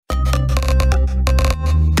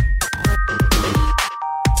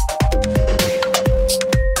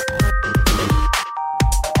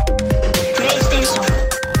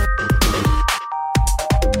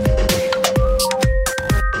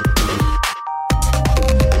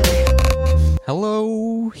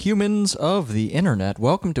humans of the internet.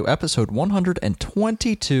 Welcome to episode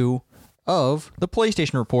 122 of the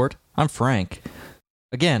PlayStation Report. I'm Frank.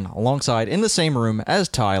 Again, alongside in the same room as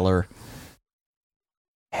Tyler.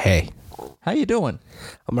 Hey. How you doing?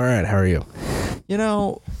 I'm alright, how are you? You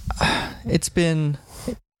know, it's been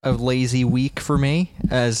a lazy week for me,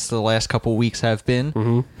 as the last couple weeks have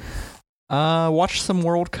been. Watched some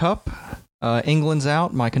World Cup. England's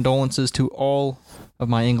out. My condolences to all of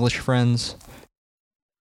my English friends.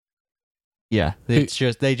 Yeah, they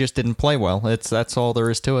just didn't play well. That's all there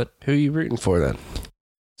is to it. Who are you rooting for then?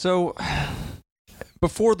 So,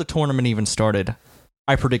 before the tournament even started,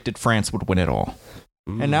 I predicted France would win it all.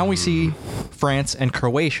 And now we see France and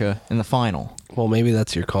Croatia in the final. Well, maybe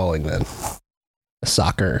that's your calling then. A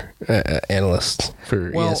soccer analyst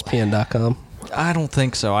for ESPN.com. I don't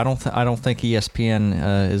think so. I don't think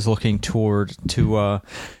ESPN is looking to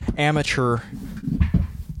amateur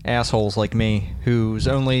assholes like me, whose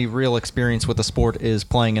only real experience with the sport is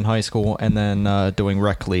playing in high school and then doing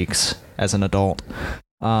rec leagues as an adult.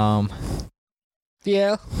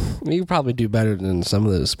 Yeah, you probably do better than some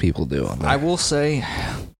of those people do on that. I will say,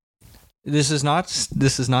 this is not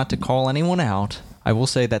to call anyone out. I will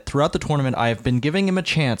say that throughout the tournament, I have been giving him a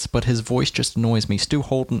chance, but his voice just annoys me. Stu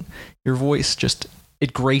Holden, your voice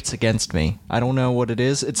it grates against me. I don't know what it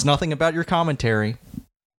is. It's nothing about your commentary,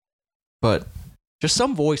 but just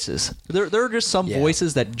some voices. There are just some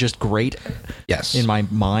voices that just grate in my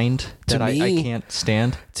mind that I can't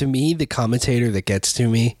stand. To me, the commentator that gets to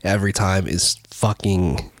me every time is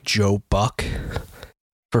fucking Joe Buck.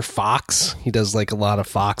 For Fox, he does like a lot of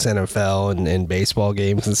Fox NFL and baseball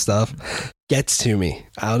games and stuff. Gets to me.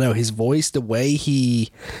 I don't know, his voice, the way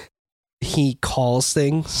he calls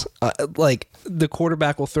things, like the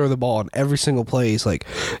quarterback will throw the ball on every single play. He's like,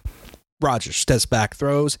 Rodgers steps back,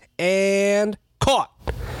 throws, and caught.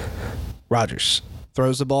 Rodgers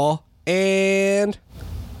throws the ball and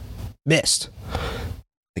missed.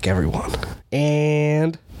 Like everyone.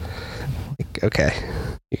 And okay,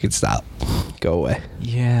 you can stop. Go away.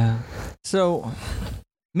 Yeah. So,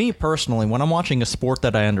 me personally, when I'm watching a sport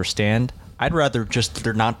that I understand, I'd rather just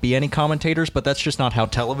there not be any commentators, but that's just not how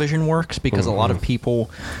television works, because a lot of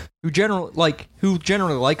people who generally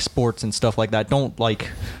like sports and stuff like that don't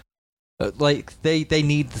they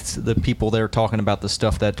need the people there talking about the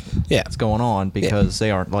stuff that's going on, because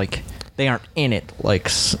they aren't in it like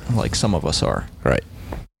some of us are. Right.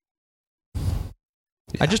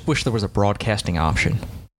 I just wish there was a broadcasting option.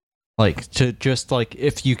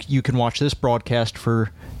 If you can watch this broadcast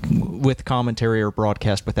with commentary or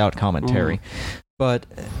broadcast without commentary. But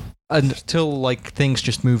until things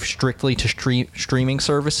just move strictly to streaming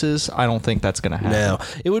services, I don't think that's going to happen. No.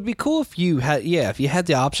 It would be cool if you had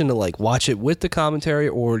the option to watch it with the commentary,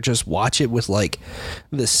 or just watch it with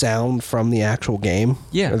the sound from the actual game.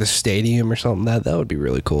 Yeah. Or the stadium or something. That would be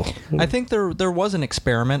really cool. I think there was an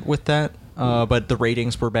experiment with that, but the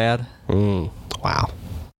ratings were bad. Wow.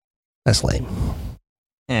 That's lame.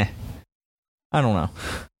 I don't know.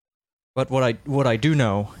 But what I do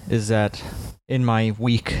know is that in my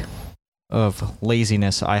week of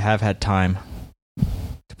laziness, I have had time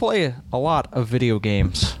to play a lot of video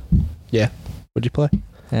games. Yeah. What'd you play?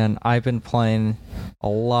 And I've been playing a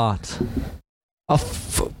lot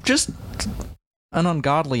of just an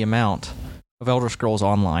ungodly amount of Elder Scrolls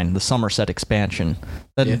Online, the Somerset expansion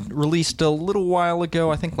that released a little while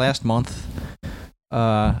ago, I think last month.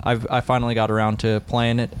 I finally got around to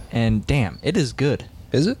playing it, and damn, it is good.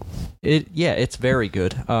 Is it? It's very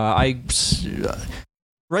good. Right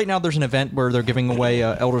now there's an event where they're giving away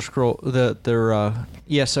Elder Scroll their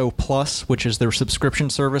ESO Plus, which is their subscription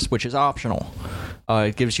service, which is optional.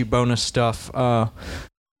 It gives you bonus stuff.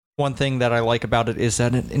 One thing that I like about it is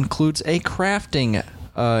that it includes a crafting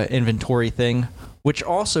inventory thing, which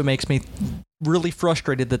also makes me really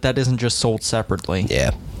frustrated that isn't just sold separately.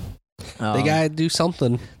 Yeah. They gotta do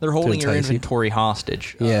something. They're holding your inventory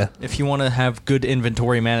hostage. If you want to have good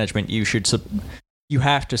inventory management, you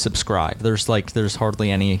have to subscribe. There's hardly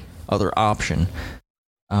any other option.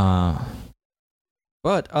 But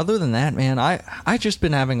other than that, man, I just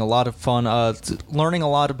been having a lot of fun learning a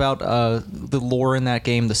lot about the lore in that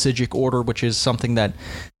game, the Psijic Order, which is something that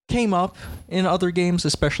came up in other games,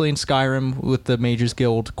 especially in Skyrim with the Mages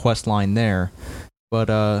Guild quest line there. But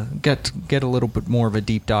get a little bit more of a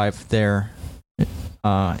deep dive there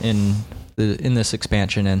in this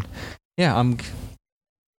expansion, and yeah,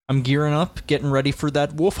 I'm gearing up, getting ready for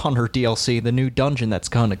that Wolf Hunter DLC, the new dungeon that's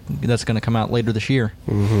gonna come out later this year.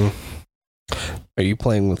 Are you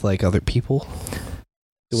playing with other people,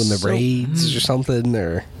 doing the raids or something,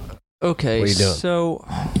 or okay? What are you doing?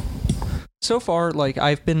 So far,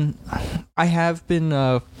 I've been I have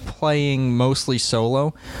been playing mostly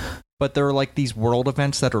solo, but there are like these world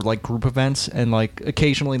events that are like group events, and like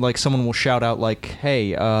occasionally like someone will shout out like,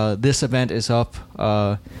 "Hey, this event is up.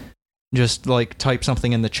 Just like type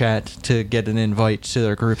something in the chat to get an invite to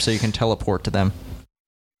their group so you can teleport to them."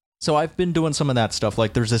 So I've been doing some of that stuff.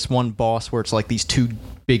 Like there's this one boss where it's like these two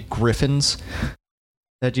big griffins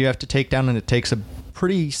that you have to take down, and it takes a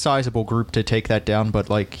pretty sizable group to take that down, but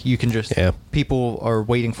like you can just people are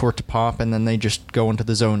waiting for it to pop, and then they just go into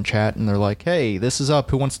the zone chat and they're like, "Hey, this is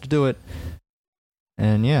up, who wants to do it?"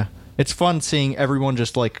 And yeah, it's fun seeing everyone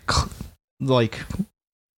just like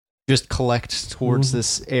just collect towards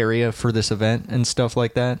this area for this event and stuff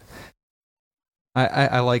like that.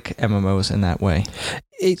 I like MMOs in that way.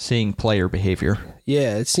 Seeing player behavior.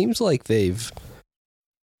 Yeah, it seems like they've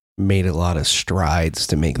made a lot of strides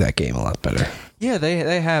to make that game a lot better. Yeah,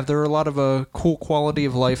 they have. There are a lot of cool quality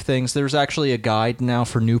of life things. There's actually a guide now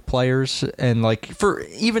for new players, and like for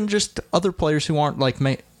even just other players who aren't like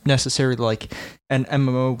necessarily like an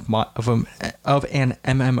MMO of an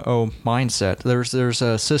MMO mindset. There's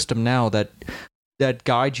a system now that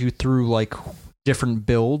guides you through like different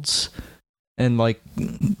builds, and like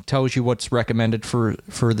tells you what's recommended for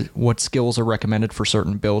what skills are recommended for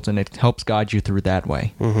certain builds, and it helps guide you through that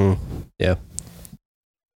way. Yeah.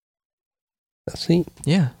 That's neat.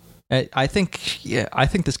 Yeah. I think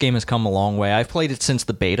this game has come a long way. I've played it since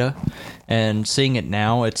the beta, and seeing it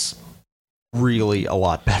now, it's really a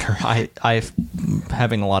lot better. I'm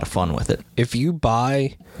having a lot of fun with it. If you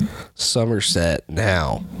buy Somerset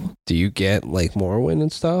now, do you get like Morrowind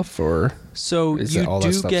and stuff, or so you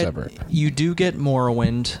do get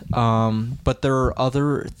Morrowind, but there are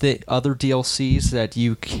other DLCs that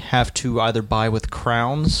you have to either buy with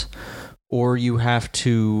crowns, or you have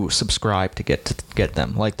to subscribe to get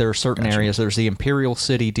them. Like there are certain areas. There's the Imperial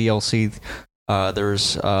City DLC.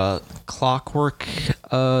 There's Clockwork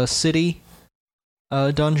City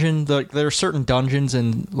dungeon. There are certain dungeons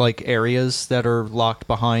and like areas that are locked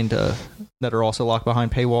behind that are also locked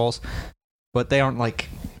behind paywalls, but they aren't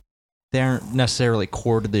necessarily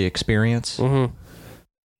core to the experience.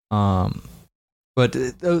 But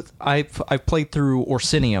I've played through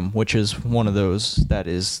Orsinium, which is one of those that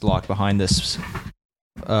is locked behind this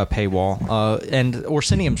paywall, and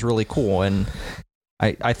Orsinium's really cool, and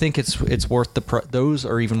I think it's worth the those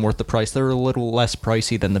are even worth the price. They're a little less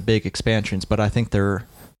pricey than the big expansions, but I think they're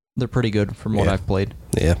pretty good from what I've played.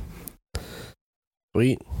 Yeah.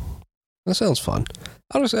 Sweet. That sounds fun.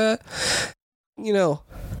 I'll just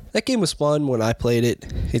that game was fun when I played it.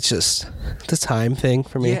 It's just the time thing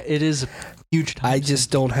for me. Yeah, it is a huge time. I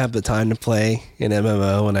just don't have the time to play an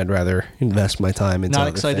MMO, and I'd rather invest my time into Not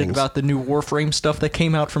other excited things. about the new Warframe stuff that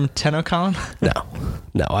came out from TennoCon?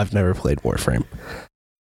 No, I've never played Warframe.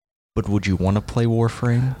 But would you want to play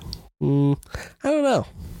Warframe? I don't know.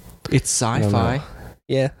 It's sci-fi.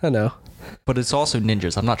 Yeah, I know. But it's also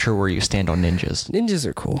ninjas. I'm not sure where you stand on ninjas. Ninjas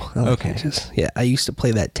are cool. I like ninjas. Yeah, I used to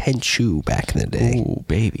play that Tenchu back in the day. Ooh,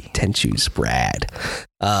 baby. Tenchu's rad.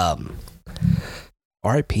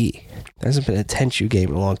 R.I.P. There hasn't been a Tenchu game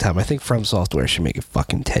in a long time. I think From Software should make a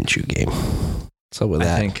fucking Tenchu game. So with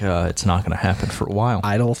that, I think it's not going to happen for a while.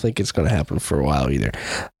 I don't think it's going to happen for a while either.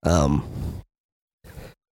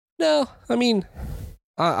 No, I mean,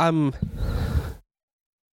 the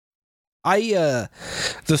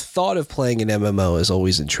thought of playing an MMO has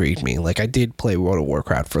always intrigued me. Like I did play World of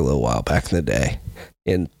Warcraft for a little while back in the day,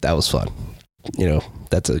 and that was fun.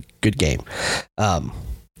 That's a good game.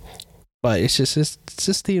 But it's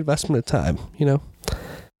just the investment of time,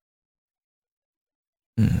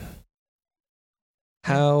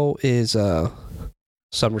 How is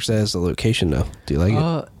Somerset as the location though? Do you like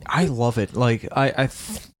it? I love it. Like I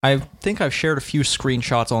think I've shared a few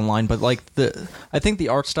screenshots online, but like I think the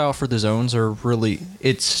art style for the zones are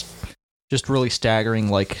it's just really staggering.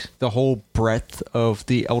 Like the whole breadth of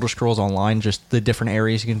the Elder Scrolls Online, just the different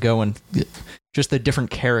areas you can go, and just the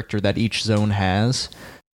different character that each zone has.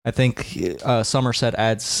 I think Somerset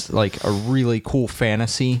adds like a really cool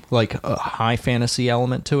fantasy, like a high fantasy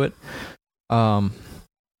element to it.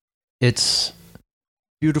 It's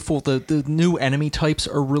beautiful. The new enemy types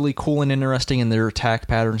are really cool and interesting, and their attack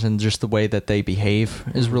patterns and just the way that they behave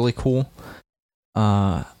is really cool.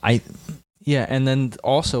 And then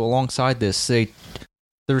also alongside this,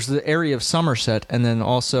 there's the area of Somerset, and then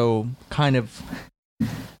also kind of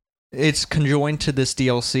it's conjoined to this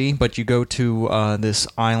DLC, but you go to this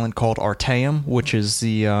island called Artaeum, which is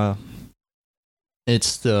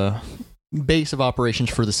it's the base of operations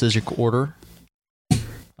for the Psijic Order.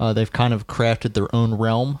 They've kind of crafted their own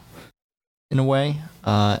realm in a way,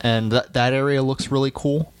 and that area looks really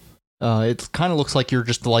cool. It kind of looks like you're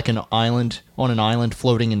just like an island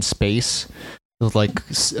floating in space with like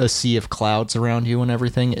a sea of clouds around you and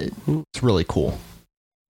everything. It's really cool.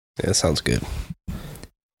 Yeah, that sounds good.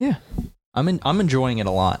 Yeah, I'm enjoying it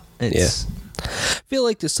a lot. It's I feel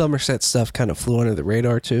like the Somerset stuff kind of flew under the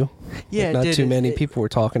radar too. Yeah, like not too many people were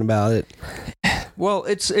talking about it. Well,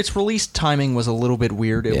 its release timing was a little bit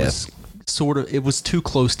weird. It was too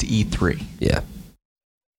close to E3. Yeah.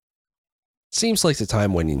 Seems like the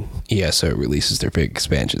time when ESO releases their big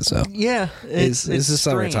expansion, so yeah, it's the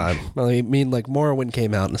summertime. I mean, like Morrowind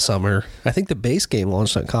came out in the summer. I think the base game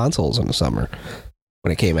launched on consoles in the summer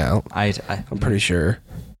when it came out. I'm pretty sure.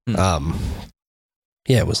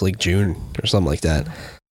 Yeah, it was like June or something like that.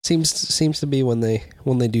 Seems to be when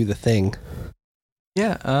they do the thing.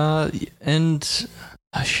 Yeah, and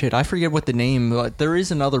shit, I forget what the name. But there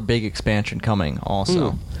is another big expansion coming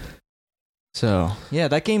also. So yeah,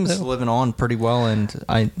 that game's living on pretty well, and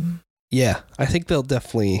I think they'll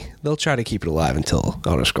try to keep it alive until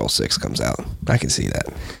Elder Scrolls 6 comes out. I can see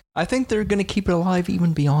that. I think they're going to keep it alive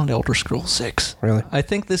even beyond Elder Scrolls 6. Really? I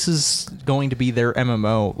think this is going to be their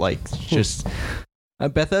MMO. Like just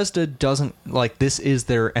Bethesda doesn't like this is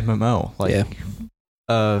their MMO. Like,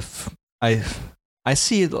 I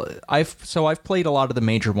see it. I've played a lot of the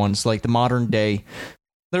major ones, like the modern day.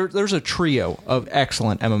 There's a trio of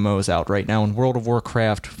excellent MMOs out right now in World of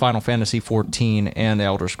Warcraft, Final Fantasy XIV, and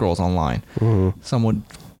Elder Scrolls Online. Mm-hmm. Some would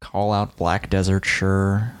call out Black Desert,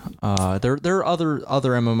 sure. There are other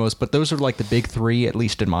MMOs, but those are like the big three, at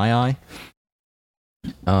least in my eye.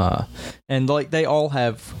 And like they all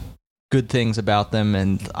have good things about them,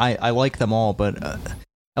 and I like them all, but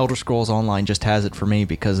Elder Scrolls Online just has it for me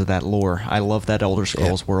because of that lore. I love that Elder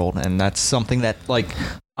Scrolls world, and that's something that like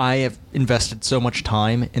I have invested so much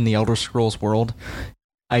time in the Elder Scrolls world.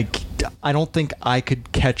 I don't think I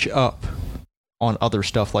could catch up on other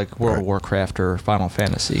stuff like World of Warcraft or Final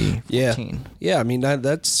Fantasy 14. Yeah, I mean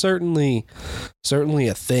that's certainly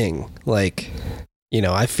a thing. Like, you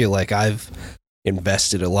know, I feel like I've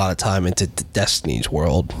invested a lot of time into Destiny's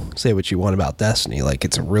world. Say what you want about Destiny, like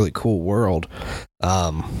it's a really cool world.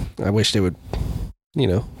 I wish they would, you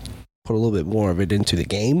know, put a little bit more of it into the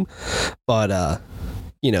game, but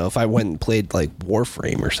you know, if I went and played like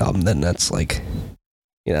Warframe or something, then that's like,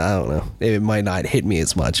 you know, I don't know, it might not hit me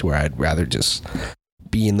as much, where I'd rather just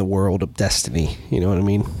be in the world of Destiny, you know what I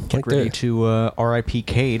mean? Get like ready to RIP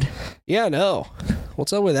Cade. Yeah, no,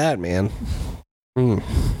 what's up with that, man? I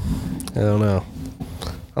don't know.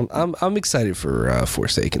 I'm excited for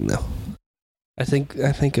Forsaken though. I think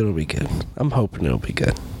it'll be good. I'm hoping it'll be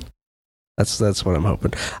good. That's what I'm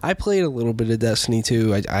hoping. I played a little bit of Destiny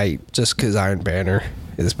too. I just because Iron Banner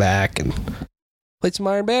is back, and played some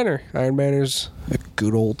Iron Banner. Iron Banner's a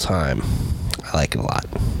good old time. I like it a lot.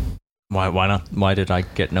 Why not? Why did I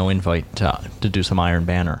get no invite to do some Iron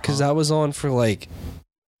Banner? Because I was on for like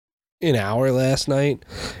an hour last night,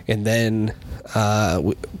 and then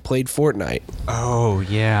played Fortnite. Oh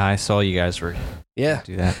yeah, I saw you guys were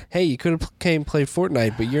do that. Hey, you could have came play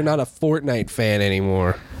Fortnite, but you're not a Fortnite fan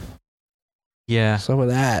anymore. Yeah, some of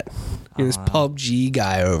that. You're this PUBG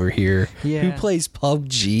guy over here. Yeah, who plays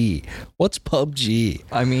PUBG? What's PUBG?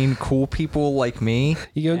 I mean, cool people like me.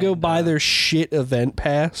 You gonna go buy their shit event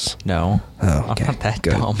pass? No. Oh, okay. I'm not that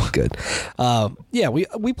good, dumb. Good. Yeah,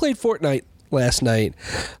 we played Fortnite last night.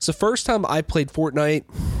 It's the first time I played Fortnite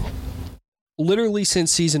literally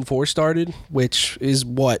since season 4 started, which is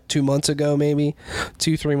what, 2 months ago, maybe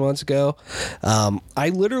 2-3 months ago. I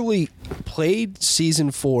literally played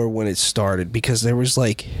season 4 when it started because there was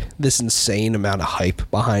like this insane amount of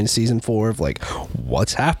hype behind season 4 of like,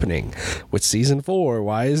 what's happening with season 4?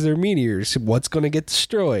 Why is there meteors? What's going to get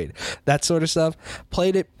destroyed? That sort of stuff.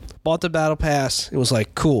 Played it, bought the battle pass. It was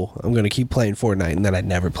like, cool, I'm going to keep playing Fortnite. And then I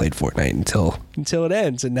never played Fortnite until it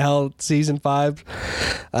ends. And now season 5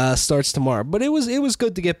 starts tomorrow. But it was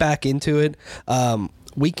good to get back into it.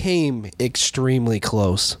 We came extremely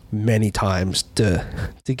close many times to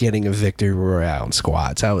getting a victory royale in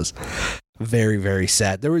squads. I was very, very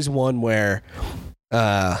sad. There was one where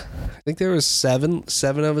I think there was seven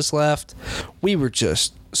of us left. We were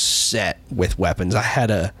just set with weapons. I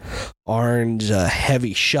had a orange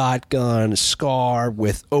heavy shotgun, Scar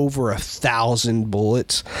with over 1,000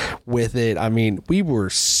 bullets with it. I mean, we were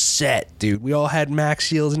set, dude. We all had max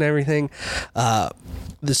shields and everything.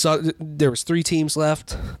 There was 3 teams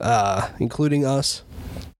left, including us.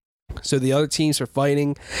 So the other teams are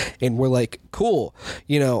fighting, and we're like, cool,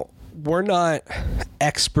 you know, we're not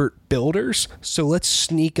expert builders, so let's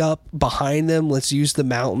sneak up behind them. Let's use the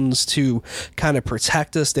mountains to kind of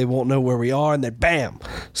protect us. They won't know where we are, and then bam,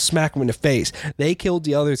 smack them in the face. They killed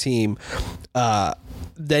the other team.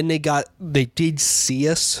 Then they did see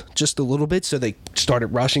us just a little bit, so they started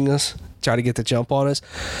rushing us, try to get the jump on us.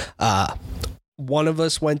 One of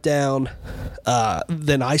us went down.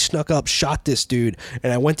 Then I snuck up, shot this dude,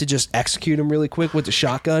 and I went to just execute him really quick with the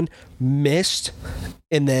shotgun. Missed,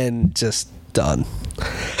 and then just done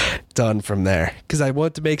from there. Because I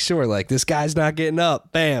want to make sure, like, this guy's not getting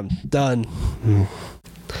up. Bam, done.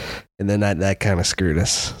 And then that kind of screwed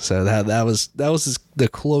us. So that was the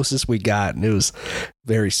closest we got, and it was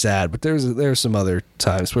very sad. But there were some other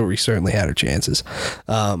times where we certainly had our chances.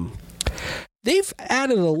 They've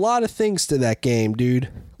added a lot of things to that game, dude.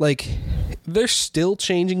 Like, they're still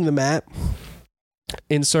changing the map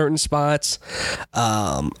in certain spots.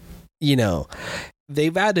 They've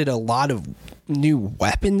added a lot of new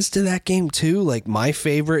weapons to that game, too. Like, my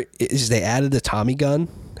favorite is they added the Tommy gun.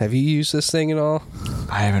 Have you used this thing at all?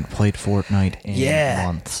 I haven't played Fortnite in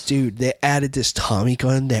months. Dude, they added this Tommy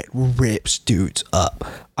gun that rips dudes up.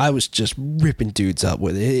 I was just ripping dudes up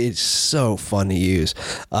with it. It's so fun to use.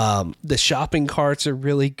 The shopping carts are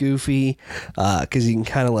really goofy because you can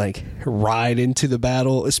kind of like ride into the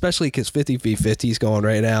battle, especially because 50v50 is going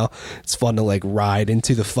right now. It's fun to like ride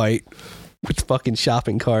into the fight with fucking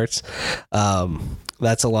shopping carts.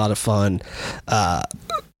 That's a lot of fun.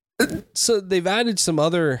 So they've added some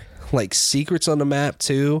other like secrets on the map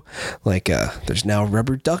too. Like there's now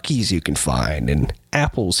rubber duckies you can find and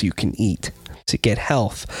apples you can eat to get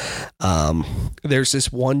health. There's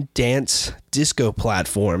this one dance disco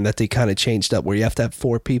platform that they kind of changed up where you have to have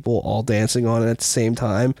 4 people all dancing on it at the same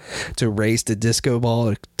time to raise the disco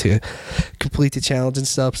ball to complete the challenge and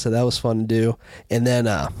stuff. So that was fun to do. And then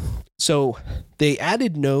so they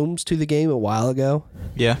added gnomes to the game a while ago.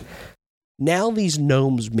 Yeah. Now these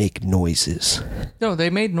gnomes make noises. No, they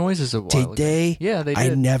made noises a while ago. Did they? Yeah, they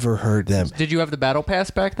did. I never heard them. Did you have the battle pass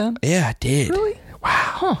back then? Yeah, I did. Really? Wow.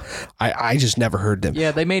 Huh. I just never heard them. Yeah,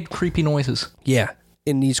 they made creepy noises. Yeah.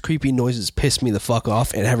 And these creepy noises piss me the fuck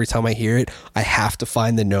off. And every time I hear it, I have to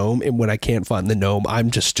find the gnome. And when I can't find the gnome, I'm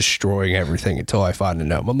just destroying everything until I find the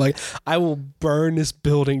gnome. I'm like, I will burn this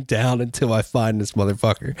building down until I find this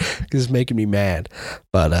motherfucker because it's making me mad.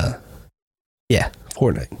 But yeah,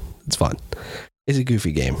 Fortnite. It's fun. It's a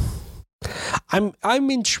goofy game.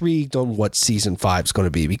 I'm intrigued on what season 5 is going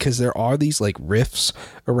to be because there are these like rifts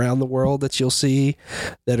around the world that you'll see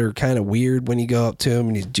that are kind of weird when you go up to them,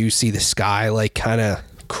 and you do see the sky like kind of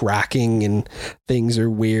cracking and things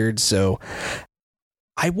are weird. So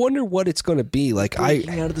I wonder what it's going to be. Like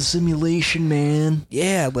breaking out of the simulation, man.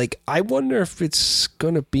 Yeah, like I wonder if it's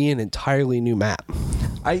going to be an entirely new map.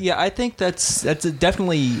 I think that's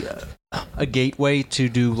definitely a gateway to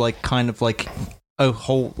do like kind of like a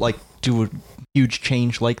whole like do a huge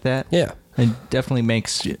change like that. Yeah, it definitely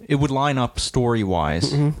makes it would line up story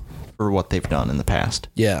wise for what they've done in the past.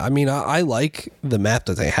 Yeah, I mean I like the map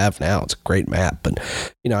that they have now. It's a great map, but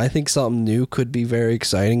I think something new could be very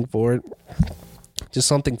exciting for it. Just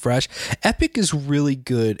something fresh. Epic is really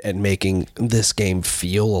good at making this game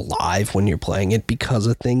feel alive when you're playing it because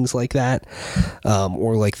of things like that,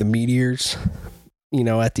 or like the meteors.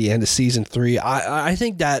 At the end of season 3, I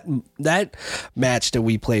think that match that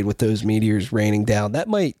we played with those meteors raining down, that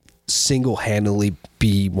might single-handedly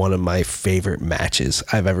be one of my favorite matches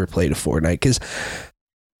I've ever played of Fortnite, because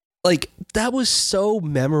like that was so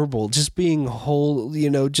memorable. Just being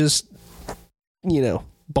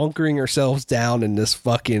bunkering ourselves down in this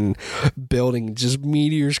fucking building, just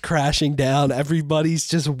meteors crashing down, everybody's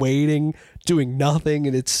just waiting, doing nothing,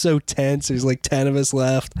 and it's so tense. There's like 10 of us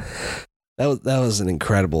left. That was an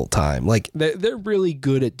incredible time. Like they're really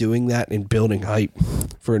good at doing that and building hype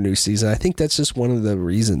for a new season. I think that's just one of the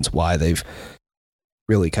reasons why they've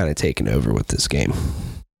really kind of taken over with this game.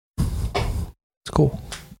 It's cool.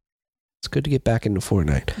 It's good to get back into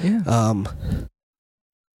Fortnite. Yeah.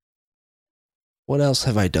 What else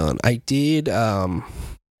have I done? I did my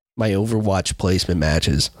Overwatch placement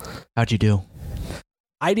matches. How'd you do?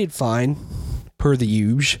 I did fine, per the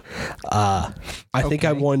usual. I think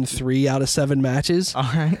I won 3 out of 7 matches. All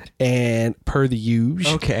right. And per the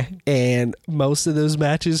usual. Okay. And most of those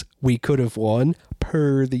matches we could have won,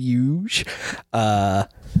 per the usual.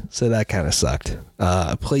 So that kind of sucked.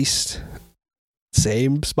 I placed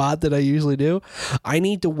same spot that I usually do. I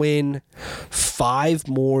need to win 5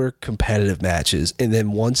 more competitive matches, and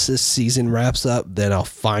then once this season wraps up, then I'll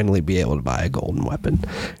finally be able to buy a golden weapon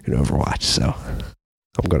in Overwatch. So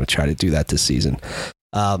I'm going to try to do that this season.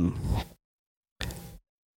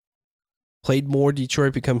 Played more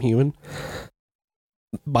Detroit Become Human.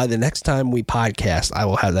 by the next time we podcast, I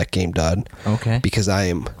will have that game done. Okay. Because I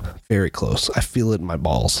am very close. I feel it in my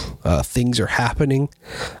balls. Things are happening.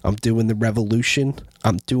 I'm doing the revolution.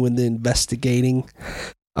 I'm doing the investigating.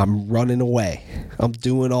 I'm running away. I'm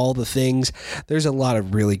doing all the things. There's a lot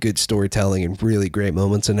of really good storytelling and really great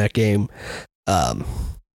moments in that game.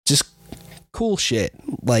 Just cool shit.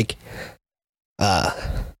 Like,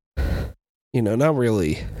 not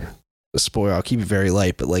really a spoiler. I'll keep it very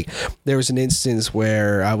light, but like there was an instance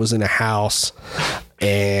where I was in a house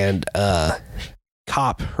and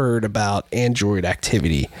cop heard about Android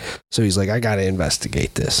activity. So he's like, I got to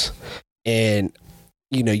investigate this. And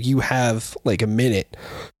you have like a minute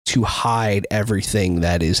to hide everything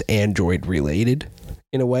that is Android related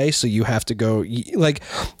in a way. So you have to go, like,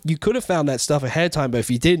 you could have found that stuff ahead of time, but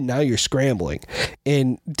if you didn't, now you're scrambling.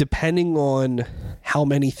 And depending on how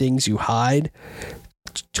many things you hide,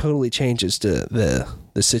 totally changes to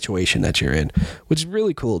the situation that you're in, which is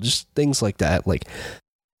really cool. Just things like that. Like,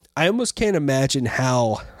 I almost can't imagine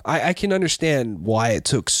how I can understand why it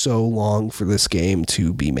took so long for this game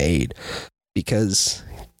to be made, because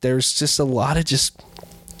there's just a lot of just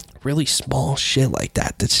really small shit like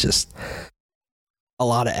that. That's just a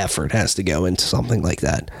lot of effort has to go into something like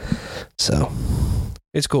that. So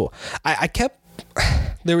it's cool.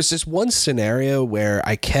 There was this one scenario where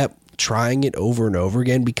I kept trying it over and over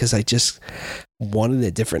again because I just wanted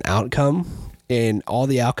a different outcome, and all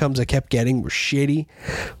the outcomes I kept getting were shitty.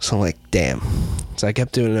 So I'm like, damn. So I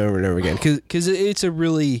kept doing it over and over again because it's a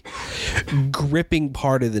really gripping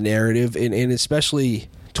part of the narrative, and especially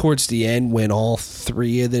towards the end when all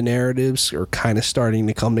three of the narratives are kind of starting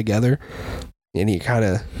to come together and you're kind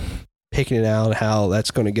of picking it out how that's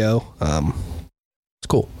going to go. It's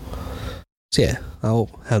cool. So yeah, I'll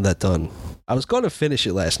have that done. I was going to finish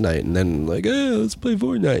it last night and then like, hey, let's play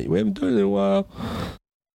Fortnite. We haven't done it in a while.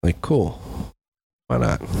 Like, cool. Why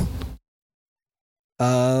not?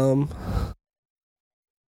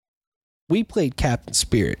 We played Captain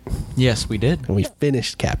Spirit. Yes, we did. And we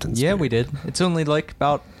finished Captain Spirit. Yeah, we did. It's only like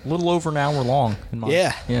about a little over an hour long.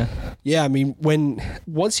 Yeah. I mean,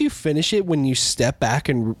 once you finish it, when you step back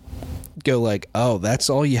and go like, oh, that's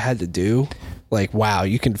all you had to do. Like, wow,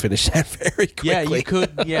 you can finish that very quickly.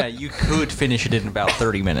 Yeah, you could finish it in about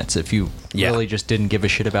 30 minutes if you really just didn't give a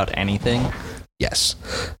shit about anything. Yes.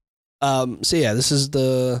 So yeah, this is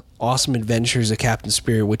the Awesome Adventures of Captain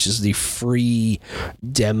Spirit, which is the free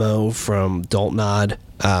demo from Dontnod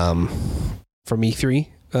from E3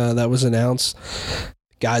 that was announced.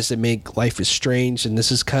 Guys that make Life is Strange, and this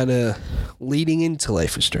is kind of leading into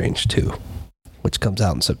Life is Strange 2, which comes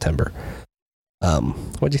out in September.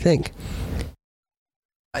 What'd you think?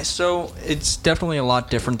 So it's definitely a lot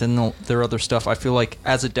different than their other stuff. I feel like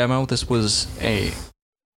as a demo, I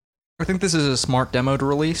think this is a smart demo to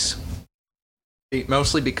release,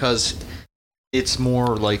 mostly because it's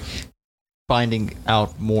more like finding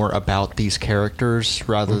out more about these characters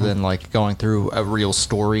rather than like going through a real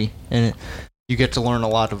story. And you get to learn a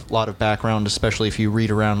lot of background, especially if you read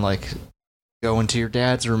around, like go into your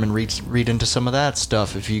dad's room and read into some of that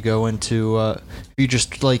stuff. If you go into, if you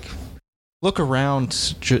just like look around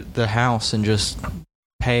the house and just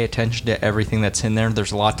pay attention to everything that's in there,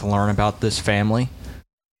 there's a lot to learn about this family.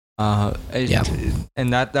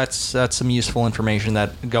 And that's some useful information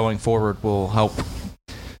that going forward will help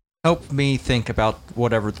me think about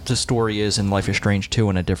whatever the story is in Life is Strange 2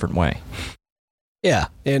 in a different way. Yeah,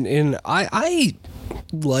 and I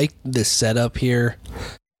like the setup here,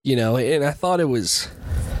 and I thought it was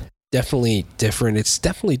definitely different. It's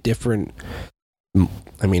definitely different,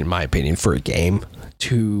 I mean, in my opinion, for a game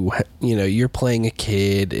to, you're playing a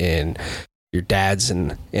kid and your dad's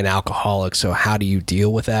an alcoholic, so how do you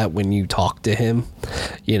deal with that when you talk to him?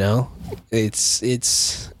 It's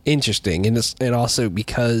interesting, and also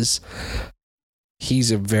because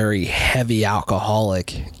he's a very heavy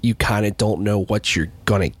alcoholic, you kind of don't know what you're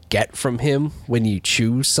gonna get from him when you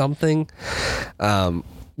choose something,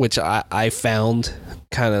 which I found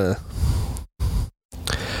kind of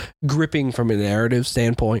gripping from a narrative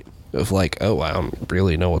standpoint of like, oh, I don't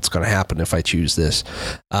really know what's gonna happen if I choose this.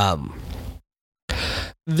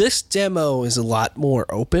 This demo is a lot more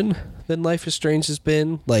open than Life is Strange has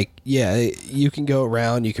been. Like, yeah, you can go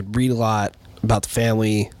around, you could read a lot about the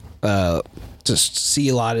family, just see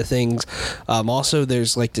a lot of things. Also,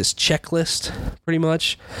 there's like this checklist, pretty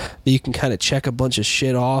much, that you can kind of check a bunch of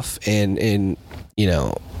shit off, and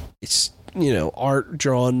it's art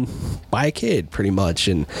drawn by a kid, pretty much.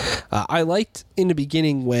 And I liked in the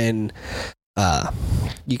beginning when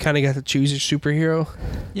you kind of got to choose your superhero.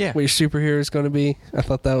 Yeah. What your superhero is going to be. I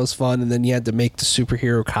thought that was fun. And then you had to make the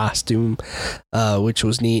superhero costume, which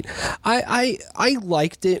was neat. I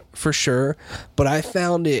liked it for sure, but I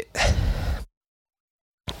found it,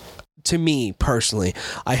 to me personally,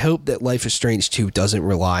 I hope that Life is Strange 2 doesn't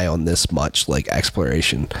rely on this much like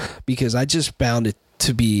exploration, because I just found it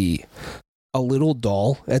to be a little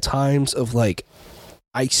dull at times of like,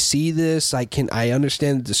 I see this, I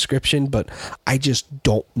understand the description, but I just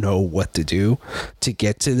don't know what to do to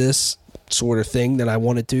get to this sort of thing that I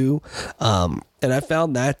want to do. And I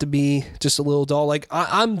found that to be just a little dull. Like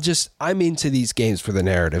I'm into these games for the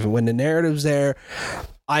narrative. And when the narrative's there,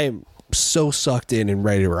 I am so sucked in and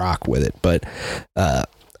ready to rock with it. But other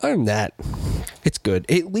than that, it's good.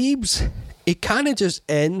 It kind of just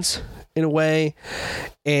ends in a way,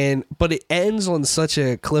 but it ends on such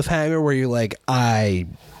a cliffhanger where you're like, I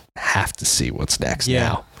have to see what's next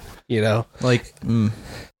now. You know? Like,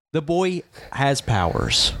 the boy has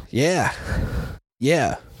powers. Yeah.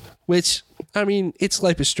 Yeah. Which, I mean, it's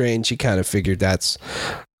Life is Strange. You kind of figured that's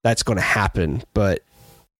going to happen. But,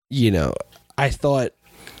 you know, I thought,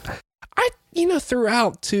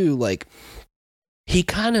 throughout too, like, he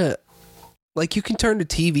kind of, like, you can turn the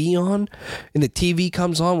TV on and the TV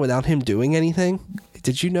comes on without him doing anything.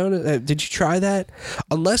 Did you notice? Did you try that?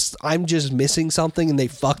 Unless I'm just missing something and they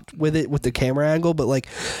fucked with it with the camera angle, but like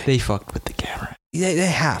they fucked with the camera. Yeah, they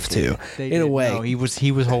have to in a way. No, he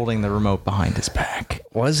was holding the remote behind his back.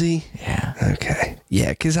 Was he? Yeah. Okay. Yeah,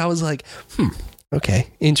 because I was like, okay,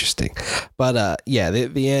 interesting. But yeah,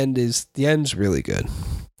 the end's really good.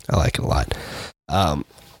 I like it a lot.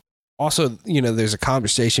 Also, there's a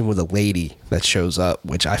conversation with a lady that shows up,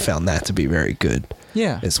 which I found that to be very good.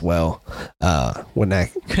 Yeah. As well. When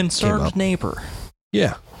that concerned neighbor.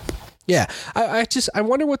 Yeah. Yeah. I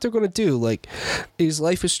wonder what they're going to do. Like, is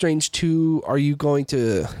Life is Strange 2, are you going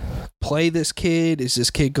to play this kid? Is this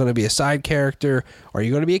kid going to be a side character? Are you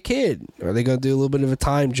going to be a kid? Are they going to do a little bit of a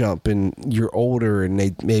time jump and you're older and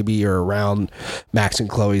they maybe are around Max and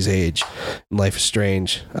Chloe's age in Life is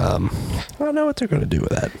Strange? I don't know what they're going to do with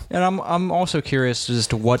that. And I'm also curious as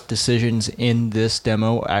to what decisions in this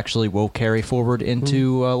demo actually will carry forward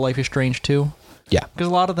into Life is Strange 2. Yeah. Because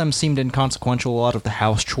a lot of them seemed inconsequential. A lot of the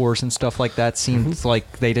house chores and stuff like that seemed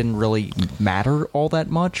like they didn't really matter all that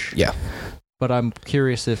much. Yeah. But I'm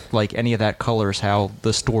curious if like any of that colors how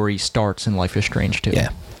the story starts in Life is Strange 2. Yeah.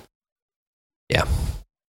 Yeah.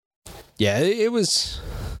 Yeah,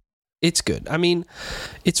 it's good. I mean,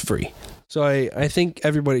 it's free. So I think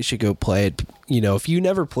everybody should go play it. If you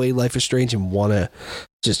never played Life is Strange and want to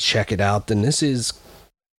just check it out, then this is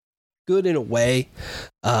good in a way.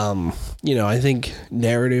 I think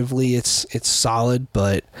narratively it's solid,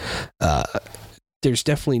 but there's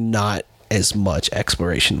definitely not as much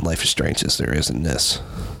exploration in Life is Strange as there is in this.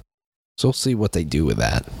 So we'll see what they do with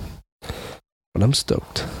that. But I'm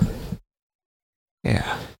stoked.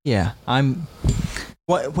 Yeah. Yeah.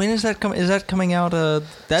 When is that coming? Is that coming out?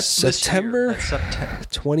 That's September. That's September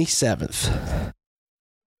 27th.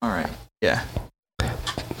 All right. Yeah.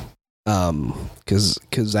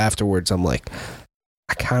 Because afterwards I'm like,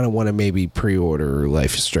 I kind of want to maybe pre-order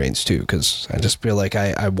Life is Strange too, because I just feel like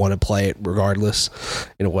I want to play it regardless.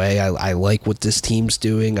 In a way, I like what this team's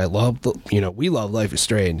doing. I love we love Life is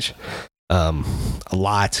Strange a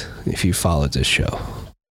lot. If you followed this show,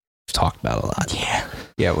 we've talked about it a lot.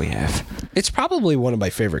 Yeah, we have. It's probably one of my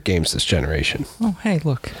favorite games this generation. Oh, hey,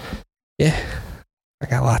 look. Yeah. I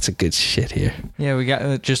got lots of good shit here. Yeah, we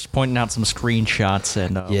got just pointing out some screenshots,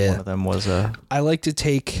 and one of them was I like to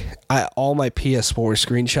take all my PS4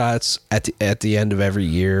 screenshots at the end of every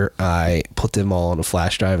year. I put them all on a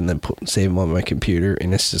flash drive and then save them on my computer,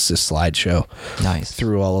 and it's just a slideshow. Nice.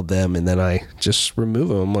 Through all of them, and then I just remove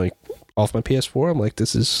them like off my PS4. I'm like,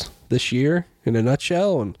 this is this year in a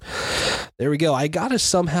nutshell, and there we go. I gotta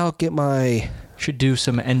somehow get should do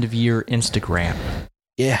some end of year Instagram.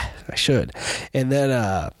 Yeah, I should. And then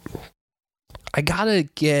I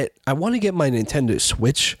want to get my Nintendo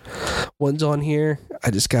Switch ones on here.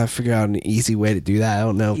 I just got to figure out an easy way to do that. I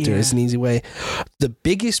don't know if there is an easy way. The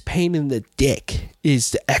biggest pain in the dick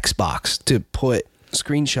is the Xbox to put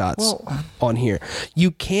screenshots on here.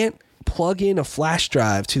 You can't plug in a flash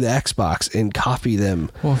drive to the Xbox and copy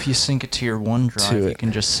them. Well, if you sync it to your OneDrive, you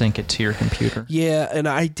can just sync it to your computer. Yeah, and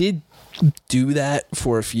I did do that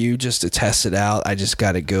for a few just to test it out. I just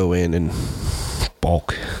got to go in and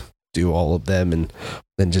bulk do all of them and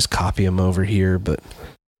then just copy them over here. But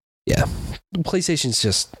yeah, PlayStation's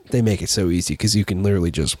just, they make it so easy because you can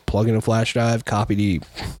literally just plug in a flash drive, copy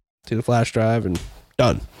to the flash drive, and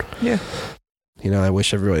done. Yeah. I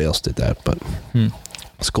wish everybody else did that, but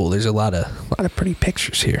It's cool. There's a lot of pretty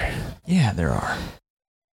pictures here. Yeah, there are.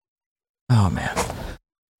 Oh man.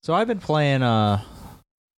 So I've been playing the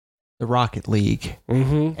Rocket League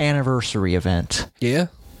anniversary event. Yeah.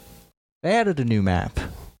 They added a new map.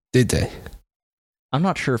 Did they? I'm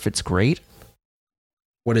not sure if it's great.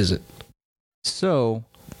 What is it? So,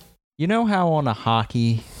 you know how in a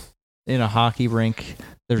hockey rink,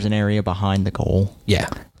 there's an area behind the goal? Yeah.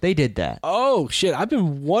 They did that. Oh, shit. I've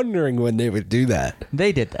been wondering when they would do that.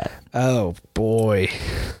 They did that. Oh, boy.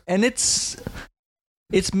 And it's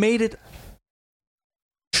made it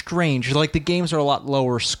strange. Like, the games are a lot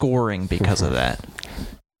lower scoring because of that.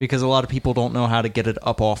 Because a lot of people don't know how to get it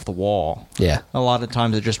up off the wall. Yeah. A lot of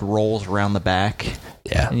times it just rolls around the back.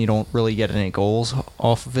 Yeah. And you don't really get any goals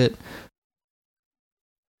off of it.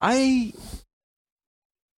 I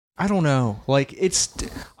don't know. Like,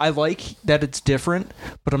 I like that it's different,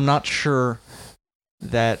 but I'm not sure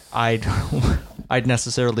that I'd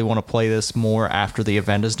necessarily want to play this more after the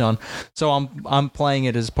event is done. So I'm playing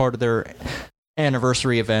it as part of their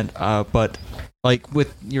anniversary event, but like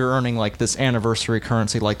you're earning like this anniversary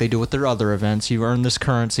currency like they do with their other events. You earn this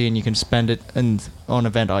currency and you can spend it on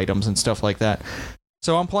event items and stuff like that.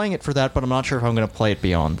 So I'm playing it for that, but I'm not sure if I'm going to play it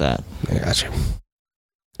beyond that. I gotcha.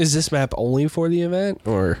 Is this map only for the event,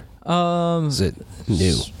 or is it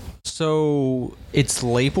new? So it's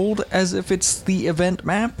labeled as if it's the event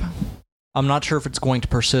map. I'm not sure if it's going to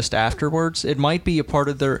persist afterwards. It might be a part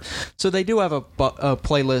of their... So they do have a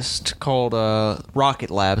playlist called Rocket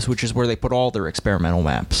Labs, which is where they put all their experimental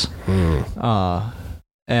maps.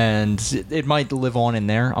 And it might live on in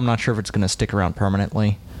there. I'm not sure if it's going to stick around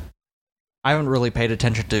permanently. I haven't really paid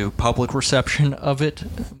attention to public reception of it,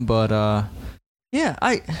 but yeah,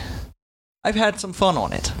 I've had some fun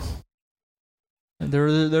on it.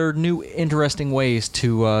 There are new interesting ways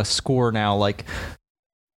to score now, like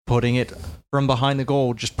putting it from behind the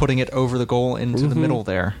goal, just putting it over the goal into the middle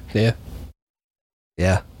there. Yeah.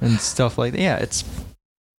 Yeah. And stuff like that. Yeah,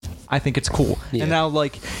 I think it's cool. Yeah. And now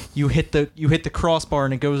like you hit the crossbar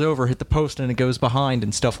and it goes over, hit the post and it goes behind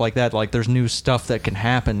and stuff like that. Like there's new stuff that can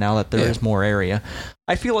happen now that there is more area.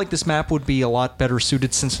 I feel like this map would be a lot better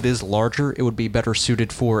suited since it is larger. It would be better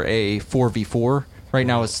suited for a 4v4. Right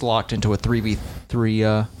now it's locked into a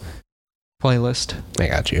 3v3 playlist. I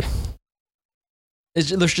got you.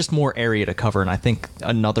 There's just more area to cover, and I think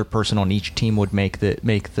another person on each team would make it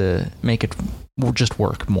just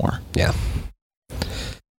work more. Yeah.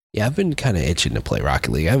 Yeah, I've been kind of itching to play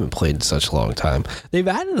Rocket League. I haven't played in such a long time. They've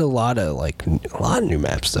added a lot of new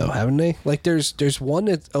maps though, haven't they? Like there's one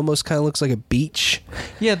that almost kind of looks like a beach.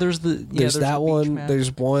 Yeah, there's that one. Map.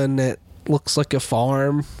 There's one that looks like a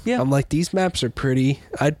farm. Yeah. I'm like, these maps are pretty.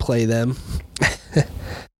 I'd play them.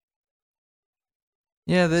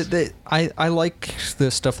 Yeah, I like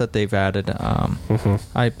the stuff that they've added. I'm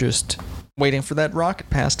just waiting for that Rocket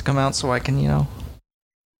Pass to come out so I can,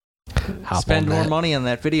 spend more money on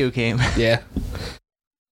that video game. Yeah.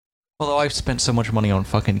 Although I've spent so much money on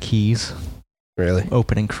fucking keys. Really?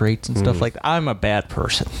 Opening crates and stuff like that. I'm a bad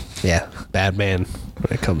person. Yeah, bad man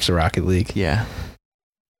when it comes to Rocket League. Yeah.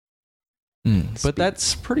 But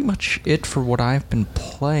that's pretty much it for what I've been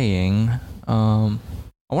playing. I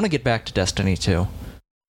want to get back to Destiny 2.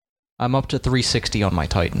 I'm up to 360 on my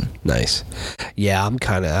Titan. Nice. Yeah, I'm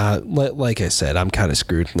kind of, like I said, I'm kind of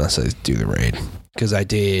screwed unless I do the raid. Because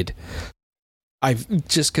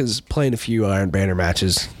because playing a few Iron Banner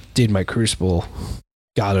matches, did my Crucible,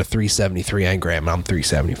 got a 373 engram, and I'm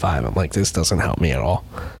 375. I'm like, this doesn't help me at all.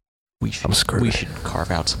 I'm screwed. We should carve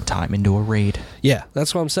out some time into a raid. Yeah,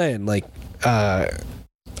 that's what I'm saying. Like, I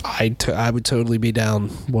would totally be down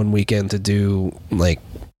one weekend to do, like,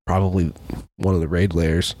 probably one of the raid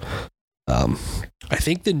layers. I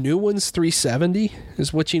think the new one's 370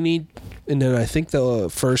 is what you need, and then I think the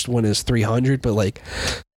first one is 300, but like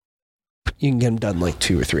you can get them done like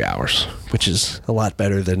 2 or 3 hours, which is a lot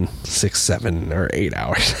better than 6, 7, or 8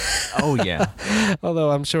 hours. Oh yeah.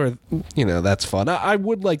 Although I'm sure that's fun. I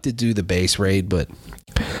would like to do the base raid, but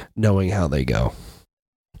knowing how they go,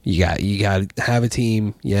 you got to have a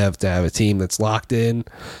team. You have to have a team that's locked in.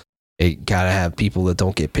 You got to have people that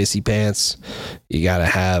don't get pissy pants. You got to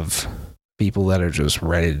have people that are just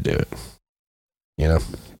ready to do it,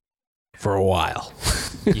 for a while.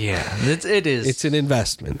 Yeah, it is. It's an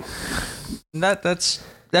investment. That's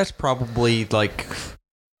probably like,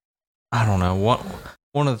 I don't know,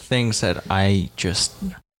 one of the things that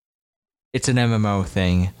it's an MMO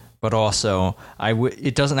thing, but also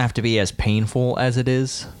it doesn't have to be as painful as it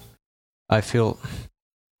is. I feel,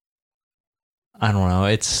 I don't know,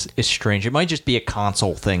 it's strange. It might just be a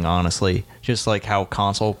console thing, honestly, just like how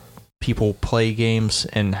console people play games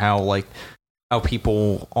and how like how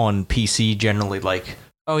people on PC generally like,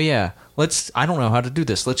 oh yeah, I don't know how to do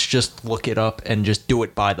this. Let's just look it up and just do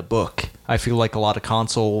it by the book. I feel like a lot of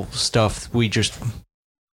console stuff, we just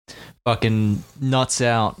fucking nuts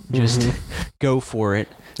out, just go for it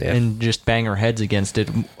and just bang our heads against it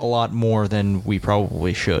a lot more than we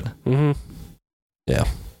probably should. Yeah.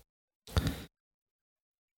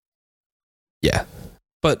 Yeah.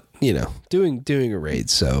 But, doing a raid,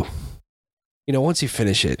 so once you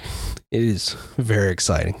finish it, it is very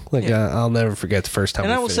exciting. Like, I'll never forget the first time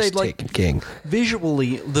I finished Taken King.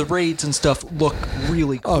 Visually, the raids and stuff look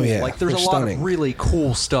really cool. Oh, yeah. Like, there's a lot of really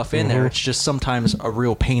cool stuff in there. It's just sometimes a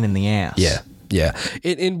real pain in the ass. Yeah.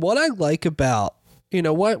 And what I like about,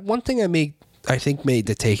 one thing I think made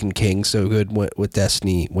the Taken King so good with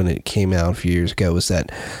Destiny when it came out a few years ago was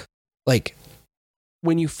that, like,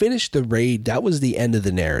 when you finished the raid, that was the end of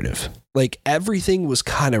the narrative. Like, everything was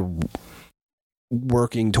kind of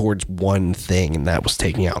working towards one thing, and that was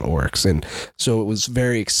taking out orcs. And so it was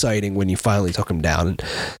very exciting when you finally took them down. And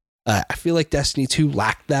I feel like Destiny 2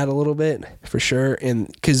 lacked that a little bit, for sure. And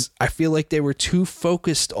because I feel like they were too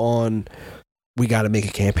focused on, we got to make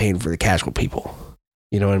a campaign for the casual people.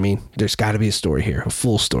 You know what I mean? There's got to be a story here, a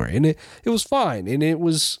full story. And it was fine. And it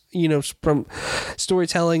was, from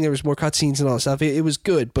storytelling, there was more cutscenes and all that stuff. It was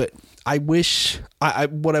good. But I wish,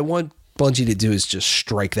 what I want Bungie to do is just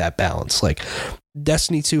strike that balance. Like,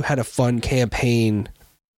 Destiny 2 had a fun campaign,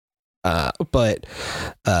 but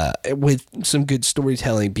with some good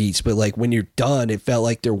storytelling beats. But, like, when you're done, it felt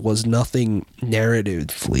like there was nothing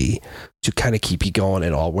narratively to kind of keep you going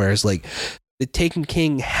at all. Whereas, like, the Taken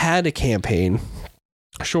King had a campaign,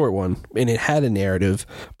 a short one, and it had a narrative,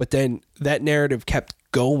 but then that narrative kept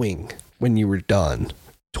going when you were done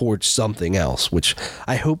towards something else, which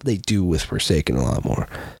I hope they do with Forsaken a lot more.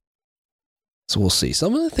 So we'll see.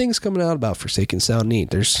 Some of the things coming out about Forsaken sound neat.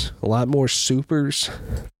 There's a lot more supers.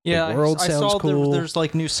 Yeah, the world I sounds saw cool. There's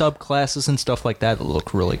like new subclasses and stuff like that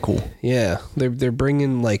look really cool. Yeah, they're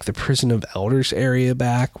bringing like the Prison of Elders area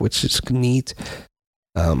back, which is neat.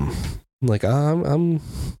 I'm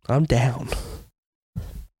down.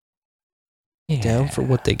 Yeah. Down for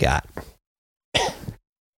what they got.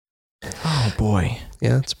 Oh boy.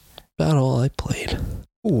 Yeah, that's about all I played.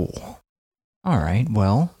 Ooh. All right.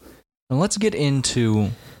 Well, now let's get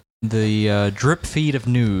into the drip feed of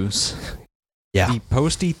news. Yeah. The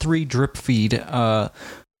post E3 drip feed.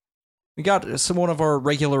 We got one of our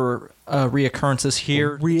regular reoccurrences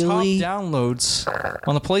here. Really? Top downloads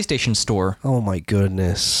on the PlayStation Store. Oh my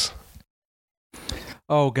goodness.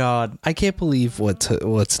 Oh God. I can't believe what's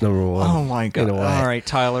number one. Oh my God. All right,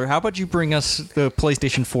 Tyler, how about you bring us the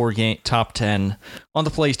PlayStation 4 game top 10 on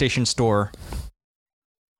the PlayStation Store?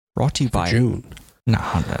 Brought to you by June. No,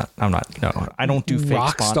 I'm not. No, I don't do fake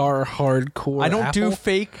Rockstar Hardcore. I don't do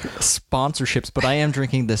fake sponsorships, but I am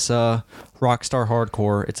drinking this Rockstar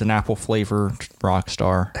Hardcore. It's an apple flavored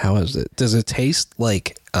Rockstar. How is it? Does it taste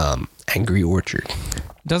like Angry Orchard?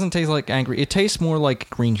 It doesn't taste like Angry. It tastes more like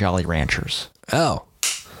Green Jolly Ranchers. Oh,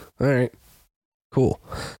 all right, cool.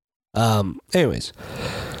 Anyways,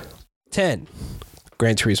 10,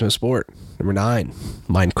 Gran Turismo Sport. Number 9,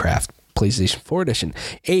 Minecraft PlayStation 4 Edition.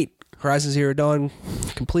 8, Horizon Zero Dawn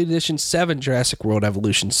Complete Edition. 7, Jurassic World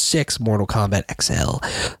Evolution. 6, Mortal Kombat XL.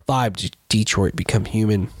 5, Detroit Become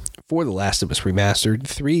Human. 4, The Last of Us Remastered.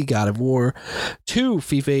 3, God of War. 2,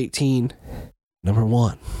 FIFA 18. Number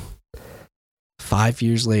 1, 5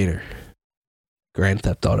 years later, Grand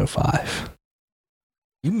Theft Auto 5.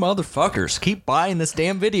 You motherfuckers keep buying this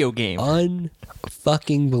damn video game.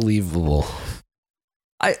 Unfucking believable.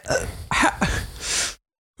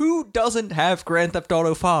 Who doesn't have Grand Theft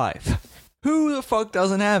Auto 5? Who the fuck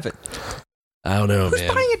doesn't have it? I don't know, Who's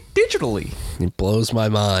man. buying it digitally? It blows my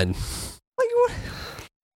mind. Like what?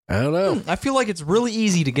 I don't know. I feel like it's really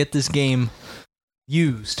easy to get this game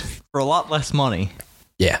used for a lot less money.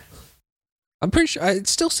 Yeah. I'm pretty sure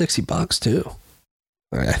it's still $60 too.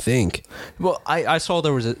 I think. Well, I saw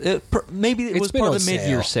there was maybe it was part of the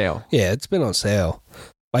mid-year sale. Yeah, it's been on sale.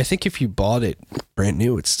 I think if you bought it brand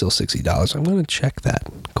new, it's still $60. I'm going to check that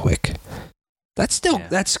quick.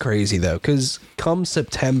 That's crazy though, because come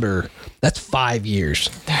September, that's 5 years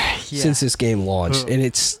since this game launched, and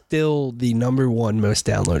it's still the number 1 most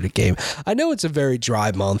downloaded game. I know it's a very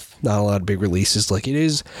dry month, not a lot of big releases. Like, it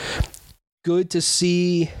is good to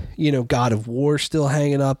see, God of War still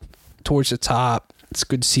hanging up towards the top. It's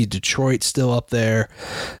good to see Detroit still up there.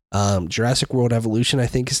 Jurassic World Evolution, I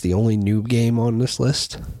think, is the only new game on this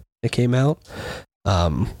list that came out.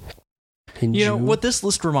 in June. What this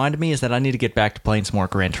list reminded me is that I need to get back to playing some more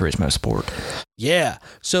Gran Turismo Sport. Yeah.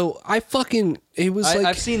 So I've seen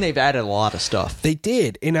they've added a lot of stuff. They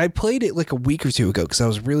did. And I played it like a week or two ago because I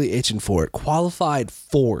was really itching for it. Qualified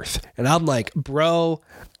 4th. And I'm like, bro,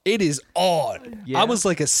 it is on. Yeah. I was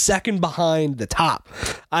like a second behind the top.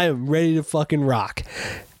 I am ready to fucking rock.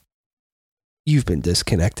 You've been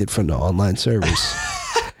disconnected from the online service.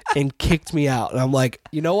 And kicked me out, and I'm like,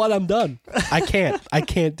 you know what? I'm done. I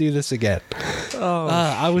can't do this again.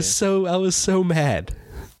 I was so mad.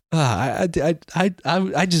 I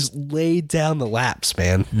just laid down the laps,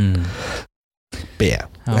 man. But yeah,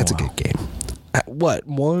 that's a good game. What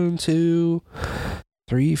 1, 2,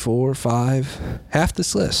 3, 4, 5? Half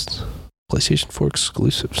this list, PlayStation 4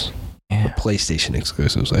 exclusives. Yeah. Or PlayStation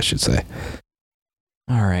exclusives, I should say.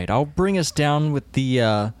 All right, I'll bring us down with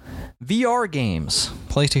the VR games.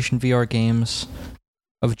 PlayStation VR games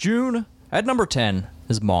of June. At number 10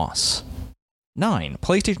 is Moss. 9,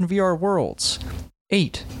 PlayStation VR Worlds.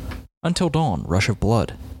 8, Until Dawn, Rush of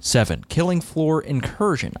Blood. 7, Killing Floor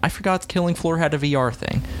Incursion. I forgot Killing Floor had a VR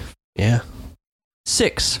thing. Yeah.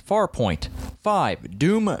 6, Farpoint. 5,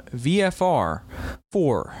 Doom VFR.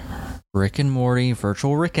 4, Rick and Morty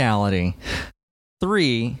Virtual Reality.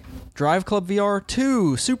 3, Drive Club VR.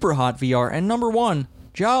 2, Super Hot VR. And number 1,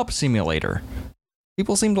 Job Simulator.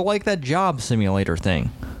 People seem to like that Job Simulator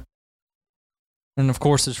thing. And of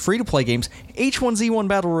course, there's free-to-play games. H1Z1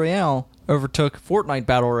 Battle Royale overtook Fortnite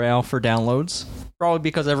Battle Royale for downloads. Probably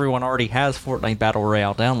because everyone already has Fortnite Battle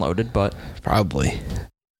Royale downloaded, but... Probably.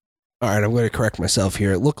 All right, I'm going to correct myself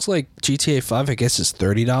here. It looks like GTA 5, I guess, is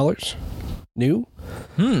 $30 new.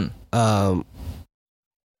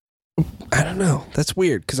 I don't know. That's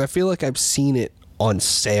weird, because I feel like I've seen it on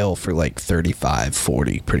sale for like $35,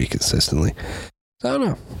 $40 pretty consistently. So I don't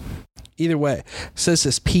know. Either way, it says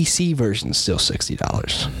this PC version is still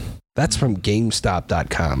 $60. That's from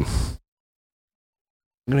GameStop.com.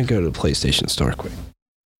 I'm going to go to the PlayStation Store quick.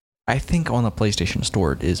 I think on the PlayStation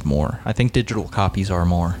Store it is more. I think digital copies are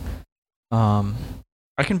more.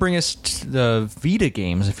 I can bring us to the Vita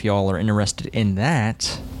games if y'all are interested in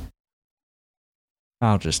that.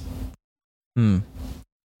 I'll just...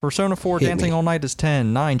 Persona 4 Dancing All Night is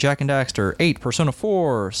 10. 9, Jak and Daxter. 8, Persona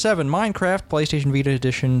 4. 7, Minecraft PlayStation Vita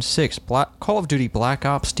Edition. 6, Call of Duty Black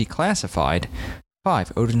Ops Declassified.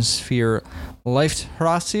 5, Odin Sphere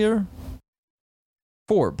Lieftrassier.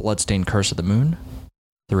 4, Bloodstained Curse of the Moon.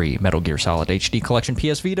 3, Metal Gear Solid HD Collection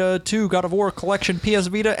PS Vita. 2, God of War Collection PS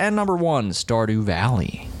Vita. And number 1, Stardew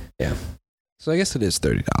Valley. Yeah. So I guess it is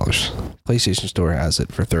 $30. PlayStation Store has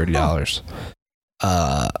it for $30.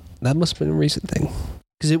 That must have been a recent thing.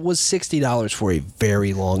 Because it was $60 for a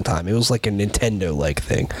very long time. It was like a Nintendo-like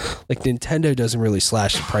thing. Like, Nintendo doesn't really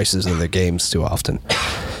slash the prices of their games too often.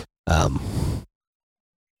 But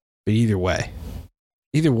either way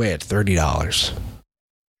at $30.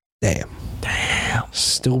 Damn.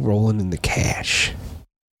 Still rolling in the cash.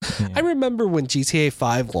 Yeah. I remember when GTA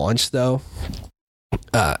 5 launched, though.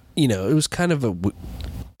 It was kind of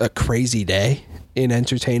a crazy day in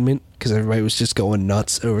entertainment because everybody was just going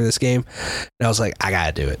nuts over this game. And I was like, I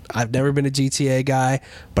gotta do it. I've never been a GTA guy,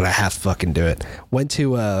 but I have to fucking do it. Went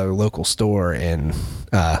to a local store and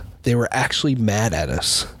they were actually mad at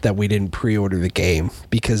us that we didn't pre-order the game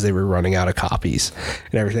because they were running out of copies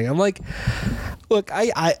and everything. I'm like, look,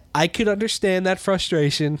 I could understand that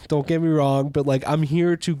frustration. Don't get me wrong, but like, I'm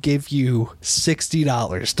here to give you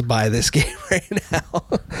 $60 to buy this game right now.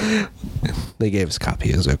 They gave us a copy.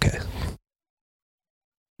 It was okay.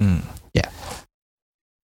 Yeah.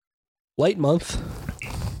 Light month.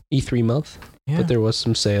 E3 month. Yeah. But there was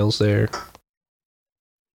some sales there.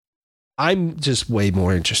 I'm just way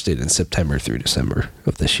more interested in September through December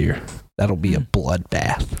of this year. That'll be a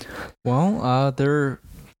bloodbath. Well,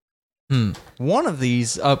 one of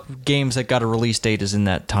these games that got a release date is in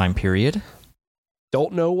that time period.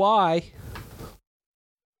 Don't know why.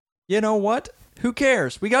 You know what? Who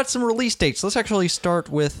cares? We got some release dates. Let's actually start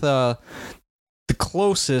with the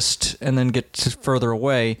closest and then get to further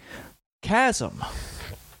away. Chasm.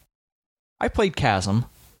 I played Chasm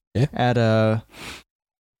at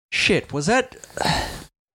was that...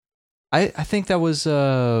 I think that was...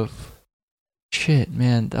 that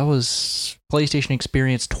was PlayStation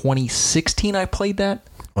Experience 2016 I played that.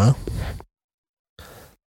 Wow.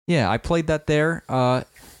 Yeah, I played that there.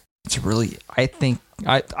 It's really... I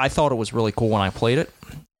thought it was really cool when I played it.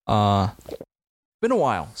 Been a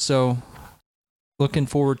while, so... Looking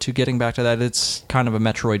forward to getting back to that. It's kind of a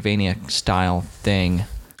Metroidvania style thing.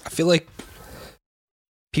 I feel like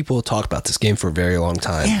people will talk about this game for a very long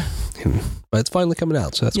time. Yeah. But it's finally coming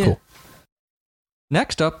out, so that's cool.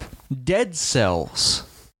 Next up, Dead Cells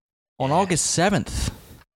on August 7th.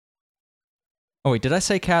 Oh, wait, did I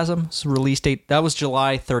say Chasm's release date? That was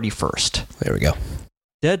July 31st. There we go.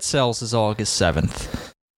 Dead Cells is August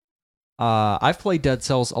 7th. I've played Dead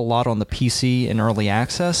Cells a lot on the PC in early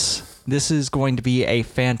access. This is going to be a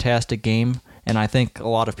fantastic game, and I think a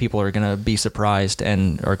lot of people are going to be surprised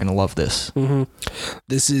and are going to love this. Mm-hmm.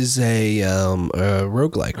 This is a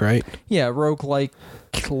roguelike, right? Yeah, roguelike.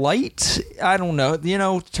 Light, I don't know,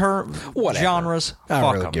 Whatever. Genres. I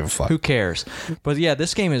don't really give a fuck. Who cares? But yeah,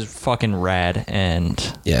 this game is fucking rad,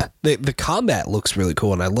 and yeah, the combat looks really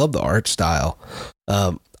cool, and I love the art style.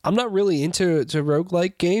 I'm not really into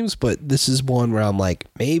roguelike games, but this is one where I'm like,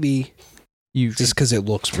 maybe just because it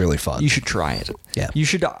looks really fun. You should try it. Yeah, you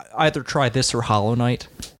should either try this or Hollow Knight.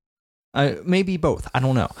 Maybe both. I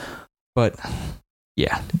don't know, but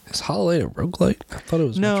yeah, is Hollow Knight a roguelike? I thought it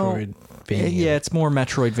was Metroid. Yeah, it's more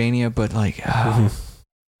Metroidvania, but like, yeah.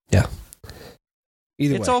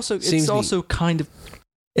 Either it's way, also kind of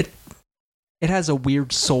it has a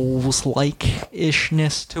weird Souls-like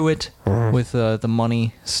ishness to it with the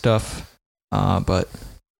money stuff, but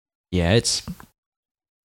yeah, it's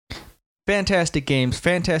fantastic games,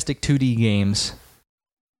 fantastic 2D games.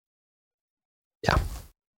 Yeah,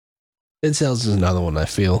 Dead Cells is another one I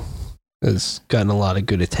feel has gotten a lot of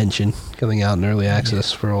good attention coming out in early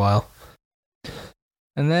access for a while.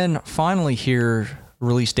 And then finally here,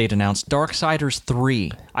 release date announced, Darksiders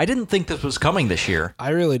 3. I didn't think this was coming this year. I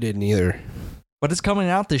really didn't either. But it's coming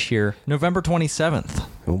out this year, November 27th.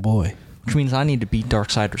 Oh boy. Which means I need to beat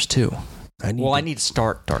Darksiders 2. I need to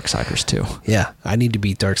start Darksiders 2. Yeah, I need to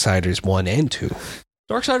beat Darksiders 1 and 2.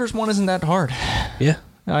 Darksiders 1 isn't that hard. Yeah.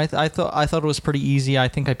 I thought it was pretty easy. I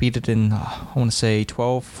think I beat it in, I want to say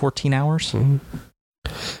 12, 14 hours. Mm-hmm.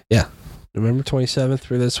 Yeah. November 27th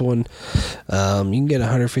for this one. You can get a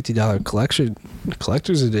 $150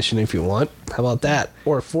 collector's edition if you want. How about that?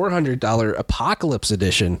 Or a $400 Apocalypse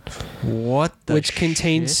edition. What the Which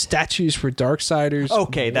contains statues for Darksiders.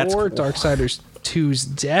 Okay, that's cool. Darksiders 2's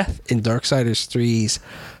death and Darksiders 3's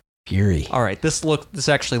fury. All right, this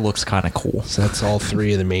actually looks kind of cool. So that's all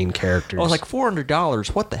three of the main characters. I was like,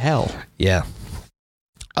 $400? What the hell? Yeah.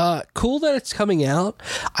 Cool that it's coming out.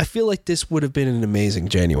 I feel like this would have been an amazing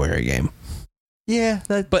January game. Yeah,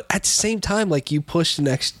 but at the same time, like you push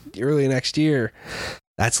early next year,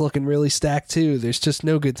 that's looking really stacked too. There's just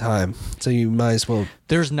no good time, so you might as well.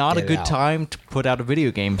 There's not a good time to put out a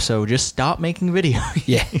video game, so just stop making videos.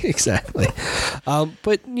 Yeah, exactly.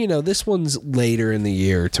 But this one's later in the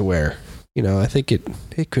year to where I think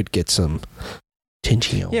it could get some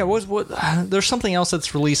attention. Yeah, there's something else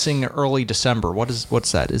that's releasing early December.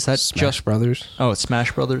 What's that? Is that Smash Brothers? Oh, it's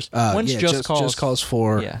Smash Brothers. When's Just Cause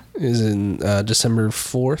 4? Yeah. Is in December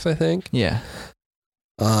 4th, I think. Yeah.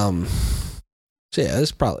 So yeah,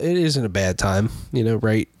 it isn't a bad time.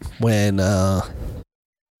 Right when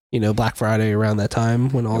Black Friday, around that time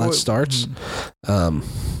when all that starts.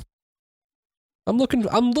 I'm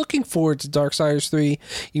looking forward to Darksiders 3,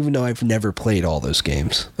 even though I've never played all those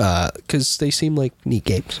games, because they seem like neat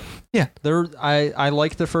games. Yeah, I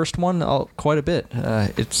like the first one quite a bit.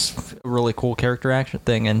 It's a really cool character action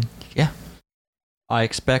thing, and yeah, I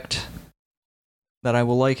expect that I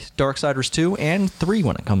will like Darksiders 2 and 3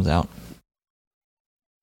 when it comes out.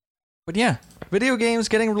 But yeah, video games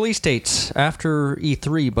getting release dates after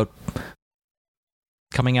E3, but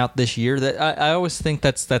coming out this year. That I always think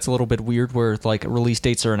that's a little bit weird, where like release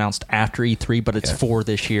dates are announced after E3, but it's for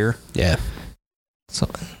this year. Yeah. So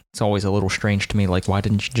it's always a little strange to me. Like, why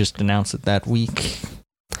didn't you just announce it that week?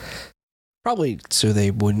 Probably so they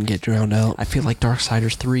wouldn't get drowned out. I feel like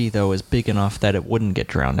Darksiders 3, though, is big enough that it wouldn't get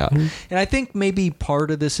drowned out. Mm-hmm. And I think maybe part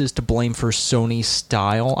of this is to blame for Sony's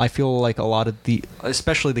style. I feel like a lot of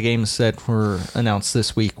especially the games that were announced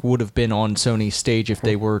this week, would have been on Sony's stage if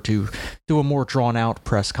they were to do a more drawn-out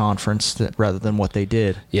press conference rather than what they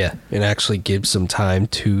did. Yeah, and actually give some time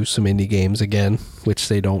to some indie games again, which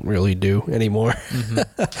they don't really do anymore.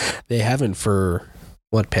 Mm-hmm. They haven't for,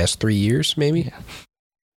 past 3 years, maybe? Yeah.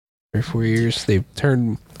 3 or 4 years, they've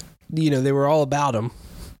turned, they were all about them,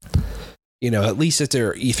 at least at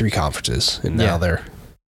their E3 conferences, and now they're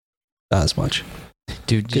not as much.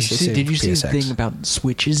 Dude, did you see the thing about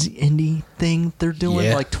Switch's indie thing they're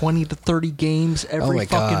doing? Like 20 to 30 games every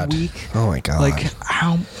fucking week. Oh my God. Like,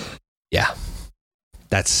 how? Yeah.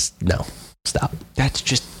 Stop. That's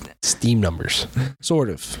just Steam numbers. Sort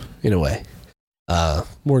of, in a way.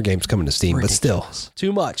 More games coming to Steam, ridiculous. But still,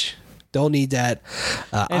 too much. Don't need that.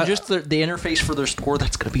 And just the interface for their store,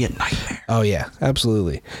 that's going to be a nightmare. Oh, yeah,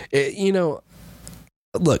 absolutely.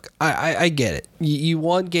 Look, I get it. You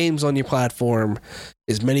want games on your platform,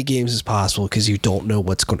 as many games as possible, because you don't know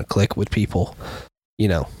what's going to click with people.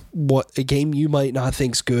 what a game you might not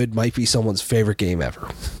think's good might be someone's favorite game ever.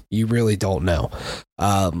 You really don't know.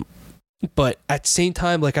 But at the same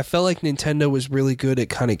time, like, I felt like Nintendo was really good at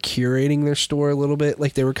kind of curating their store a little bit.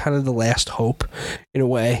 Like, they were kind of the last hope in a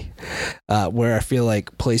way, where I feel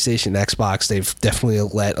like PlayStation, Xbox, they've definitely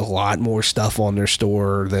let a lot more stuff on their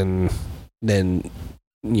store than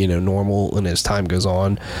normal. And as time goes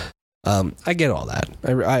on, I get all that.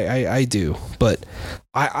 I do. But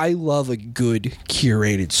I love a good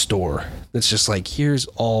curated store that's just like, here's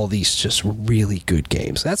all these just really good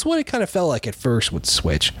games. That's what it kind of felt like at first with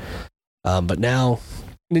Switch. But now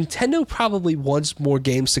Nintendo probably wants more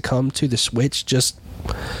games to come to the Switch just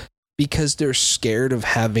because they're scared of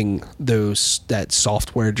having that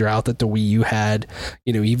software drought that the Wii U had.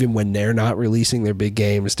 Even when they're not releasing their big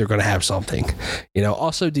games, they're going to have something.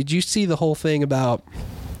 Also, did you see the whole thing about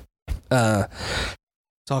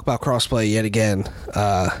talk about crossplay yet again?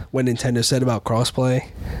 When Nintendo said about crossplay,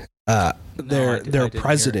 their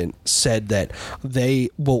president said that they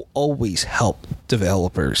will always help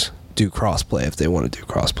developers do crossplay if they want to do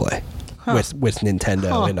crossplay with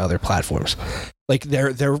Nintendo and other platforms. Like,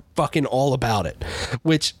 they're fucking all about it,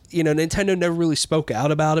 which, Nintendo never really spoke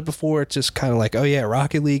out about it before. It's just kind of like, oh yeah,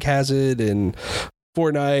 Rocket League has it and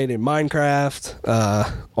Fortnite and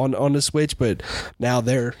Minecraft on the Switch, but now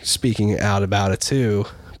they're speaking out about it too,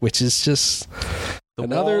 which is just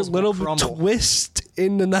another little twist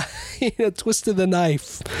in the knife, twist of the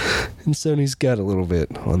knife. And Sony's got a little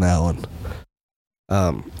bit on that one.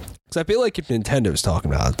 So I feel like if Nintendo's talking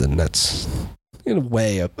about it, then that's in a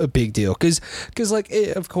way a big deal. Because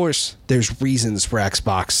of course, there's reasons for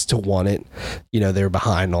Xbox to want it. They're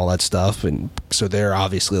behind all that stuff, and so they're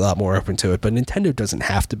obviously a lot more open to it. But Nintendo doesn't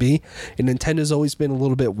have to be. And Nintendo's always been a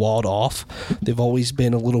little bit walled off. They've always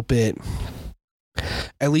been a little bit,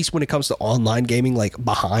 at least when it comes to online gaming, like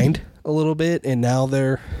behind a little bit. And now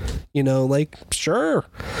they're, sure.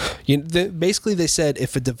 Basically, they said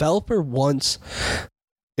if a developer wants...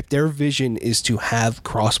 if their vision is to have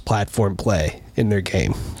cross-platform play in their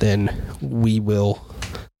game, then we will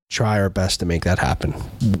try our best to make that happen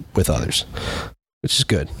with others, which is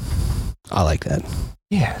good. I like that.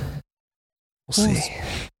 Yeah. We'll see.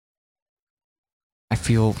 I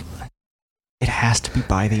feel it has to be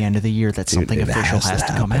by the end of the year that something official has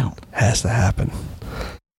to come out. Has to happen.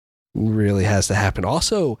 Really has to happen.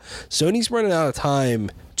 Also, Sony's running out of time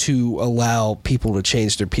to allow people to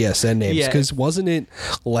change their PSN names, because wasn't it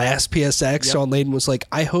last PSX, Sean Layden was like,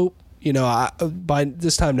 I hope by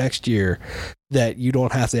this time next year that you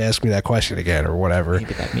don't have to ask me that question again or whatever.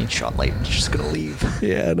 Maybe that means Sean Layden's just gonna leave.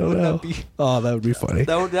 Yeah, I don't know. That would be funny.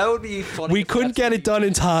 That would be funny. We couldn't get it done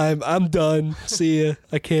in time. I'm done. See ya.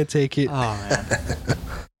 I can't take it. Oh man.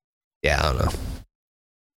 Yeah, I don't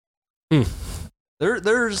know.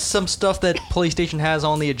 There's some stuff that PlayStation has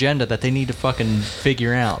on the agenda that they need to fucking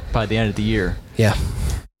figure out by the end of the year. Yeah.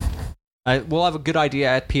 We'll have a good idea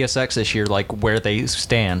at PSX this year, like where they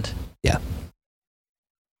stand. Yeah.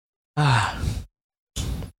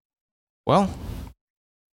 Well,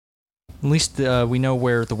 at least we know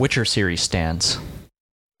where the Witcher series stands.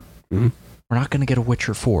 Mm-hmm. We're not going to get a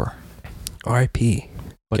Witcher 4. R.I.P.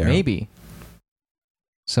 But Carol. maybe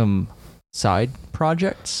some side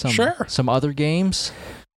projects, some other games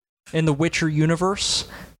in the Witcher universe.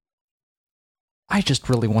 I just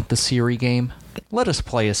really want the Ciri game. Let us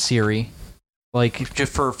play a Ciri, like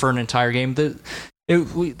just for an entire game.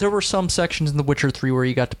 There were some sections in The Witcher 3 where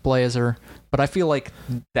you got to play as her, but I feel like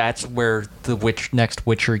that's where the next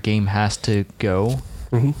Witcher game has to go.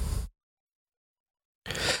 Mm-hmm.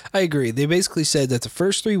 I agree. They basically said that the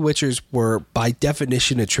first 3 Witchers were by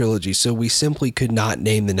definition a trilogy, so we simply could not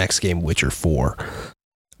name the next game Witcher 4.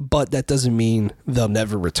 But that doesn't mean they'll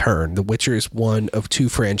never return. The Witcher is one of 2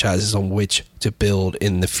 franchises on which to build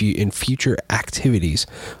in future activities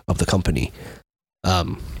of the company.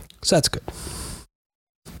 So that's good.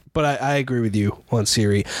 But I agree with you on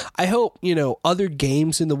Ciri. I hope, other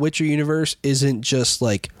games in the Witcher universe isn't just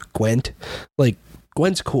like Gwent. Like,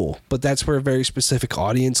 Gwent's cool, but that's for a very specific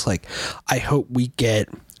audience. Like, I hope we get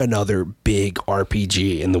another big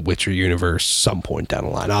RPG in the Witcher universe some point down the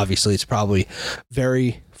line. Obviously, it's probably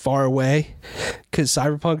very far away, because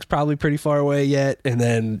Cyberpunk's probably pretty far away yet. And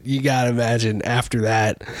then you gotta imagine after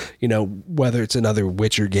that, whether it's another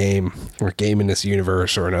Witcher game or game in this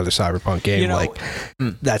universe or another Cyberpunk game,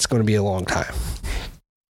 that's going to be a long time.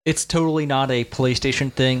 It's totally not a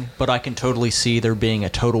PlayStation thing, but I can totally see there being a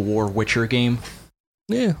Total War Witcher game.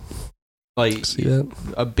 Yeah. Like see that.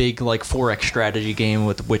 A big 4X strategy game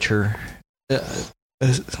with Witcher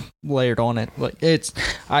layered on it. Like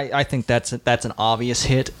I think that's an obvious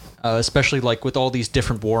hit. especially like with all these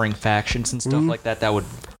different warring factions and stuff like that. That would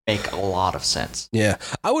make a lot of sense. Yeah,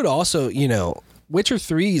 I would also, Witcher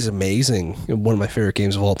 3 is amazing, one of my favorite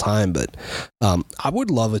games of all time, but I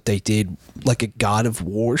would love if they did like a God of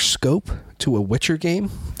War scope to a Witcher game.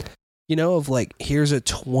 Of like, here's a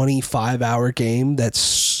 25-hour game that's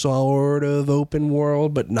sort of open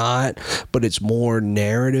world, but it's more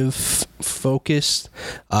narrative focused,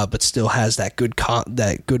 but still has that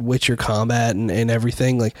good Witcher combat and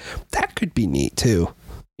everything. Like, that could be neat too.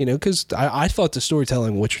 Because I thought the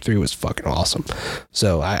storytelling in Witcher 3 was fucking awesome.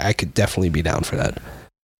 So I could definitely be down for that.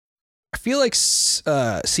 I feel like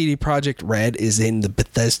CD Projekt Red is in the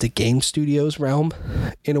Bethesda Game Studios realm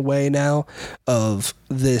in a way now of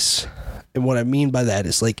this. And what I mean by that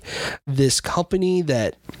is like this company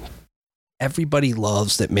that everybody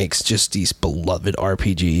loves that makes just these beloved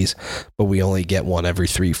RPGs, but we only get one every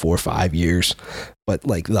 3, 4, 5 years. But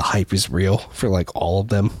like the hype is real for like all of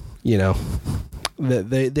them,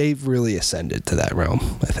 They've really ascended to that realm,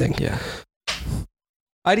 I think. Yeah.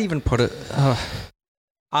 I'd even put it... a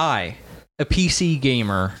PC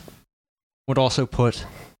gamer, would also put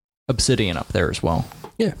Obsidian up there as well.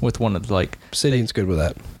 Yeah. With one of the, like... Obsidian's good with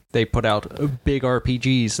that. They put out big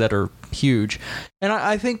RPGs that are huge. And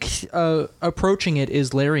I think approaching it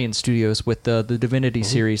is Larian Studios with the Divinity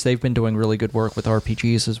series. They've been doing really good work with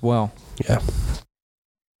RPGs as well. Yeah.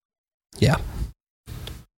 Yeah.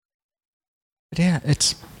 But yeah,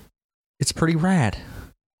 it's pretty rad.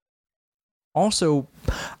 Also,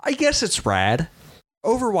 I guess it's rad.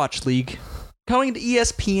 Overwatch League coming to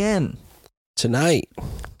ESPN tonight.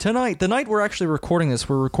 The night we're actually recording this,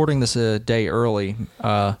 we're recording this a day early.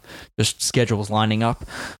 Just schedules lining up.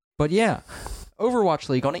 But yeah, Overwatch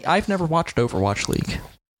League. I've never watched Overwatch League.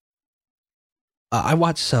 I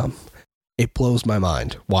watched some. It blows my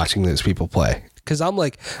mind watching those people play. Because I'm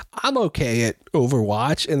like, I'm okay at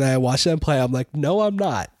Overwatch, and then I watch them play. I'm like, no, I'm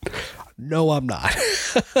not. No, I'm not.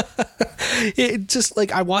 It just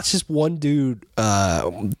like I watched this one dude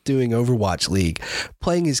doing Overwatch League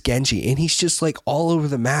playing as Genji, and he's just like all over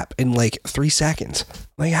the map in like 3 seconds.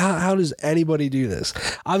 Like, how does anybody do this?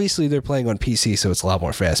 Obviously, they're playing on PC, so it's a lot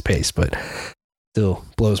more fast paced, but still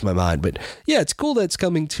blows my mind. But yeah, it's cool that it's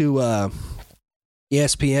coming to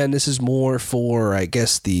ESPN. This is more for, I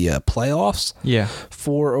guess, the playoffs. Yeah.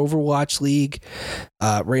 For Overwatch League.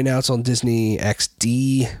 Right now it's on Disney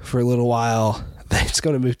XD for a little while. Then it's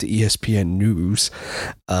going to move to ESPN News.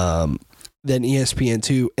 Then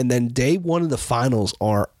ESPN2. And then day one of the finals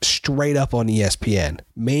are straight up on ESPN.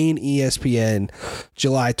 Main ESPN,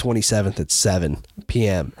 July 27th at 7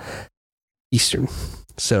 p.m. Eastern.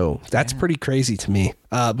 So that's pretty crazy to me.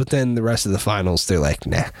 But then the rest of the finals, they're like,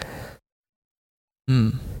 nah.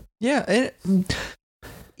 Yeah,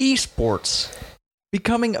 esports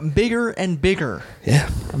becoming bigger and bigger. Yeah,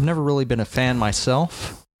 I've never really been a fan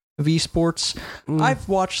myself of esports. I've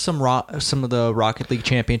watched some of the Rocket League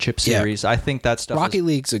Championship Series. I think that stuff. Rocket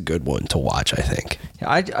League's a good one to watch, I think.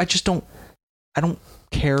 I just don't. I don't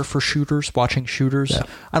care for shooters. Watching shooters. Yeah.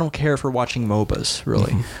 I don't care for watching MOBAs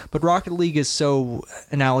really. But Rocket League is so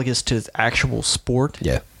analogous to actual sport.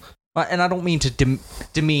 Yeah. And I don't mean to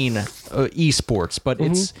demean esports, but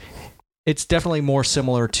it's definitely more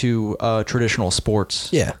similar to traditional sports.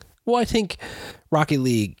 Yeah. Well, I think Rocket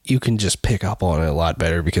League, you can just pick up on it a lot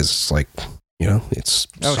better because it's like, it's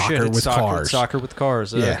soccer with cars. Soccer with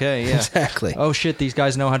cars. Yeah, okay, yeah. Exactly. Oh, shit, these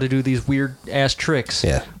guys know how to do these weird-ass tricks.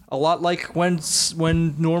 Yeah. A lot like when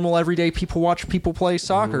normal everyday people watch people play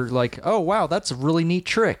soccer, like, oh wow, that's a really neat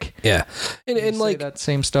trick. Yeah, and like that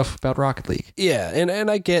same stuff about Rocket League. Yeah,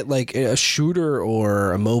 and I get like a shooter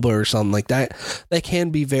or a MOBA or something like that. That can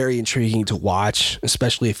be very intriguing to watch,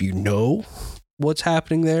 especially if you know what's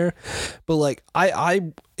happening there. But like,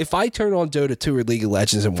 if I turn on Dota 2 or League of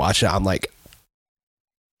Legends and watch it, I'm like,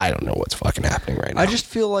 I don't know what's fucking happening right now. I just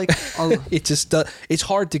feel like it's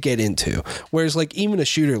hard to get into. Whereas like even a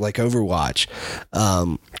shooter like Overwatch,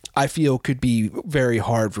 I feel could be very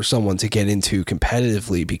hard for someone to get into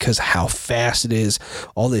competitively because how fast it is,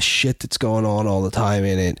 all this shit that's going on all the time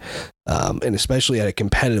in it, and especially at a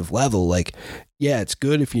competitive level. Like, yeah, it's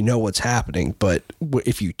good if you know what's happening, but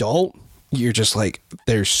if you don't, you're just like,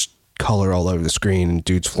 there's color all over the screen and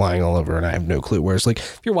dudes flying all over and I have no clue. Whereas like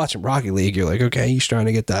if you're watching Rocket League, you're like, okay, he's trying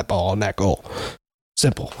to get that ball and that goal.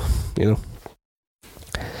 Simple, Yeah.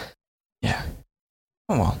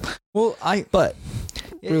 Oh well.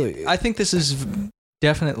 Really, I think this is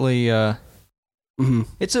definitely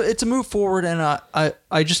it's a move forward, and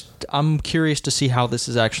I'm curious to see how this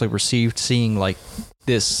is actually received. Seeing like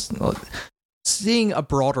this, seeing a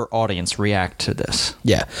broader audience react to this.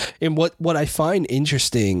 Yeah. And what I find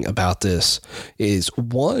interesting about this is,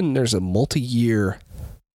 one, there's a multi-year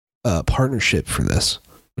partnership for this,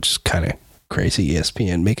 which is kind of crazy.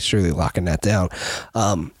 ESPN making sure they're locking that down.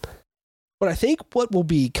 But I think what will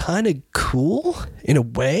be kind of cool in a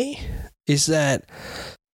way is that,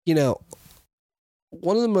 you know,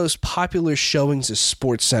 one of the most popular showings of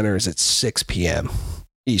SportsCenter is at 6 p.m.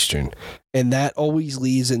 Eastern. And that always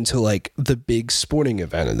leads into like the big sporting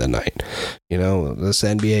event of the night. You know, this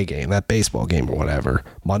NBA game, that baseball game or whatever,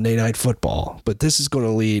 Monday Night Football. But this is going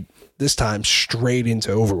to lead this time straight into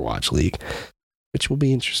Overwatch League, which will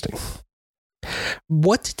be interesting.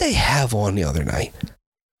 What did they have on the other night?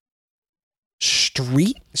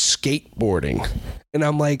 Street skateboarding. And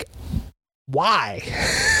I'm like, why?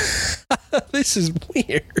 This is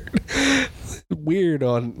weird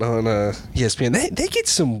on ESPN. They get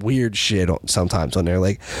some weird shit sometimes on there.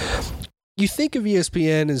 Like, you think of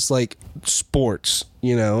ESPN as like sports,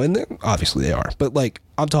 you know, and obviously they are, but like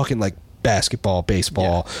I'm talking like basketball,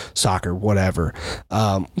 baseball, soccer, whatever.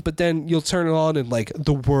 But then you'll turn it on and like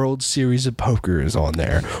the World Series of Poker is on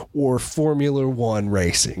there, or Formula One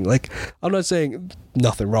racing. Like, I'm not saying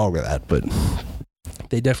nothing wrong with that, but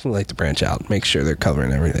they definitely like to branch out and make sure they're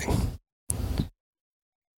covering everything.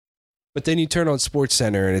 But then you turn on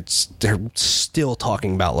SportsCenter and they're still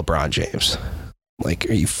talking about LeBron James. Like,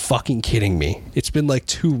 are you fucking kidding me? It's been like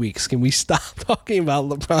 2 weeks. Can we stop talking about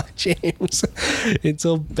LeBron James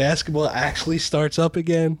until basketball actually starts up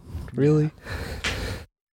again? Really?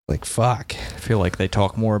 Like, fuck. I feel like they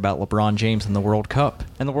talk more about LeBron James than the World Cup.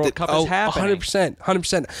 And the World Cup is happening.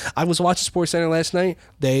 100%. I was watching SportsCenter last night.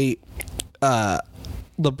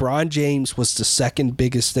 LeBron James was the second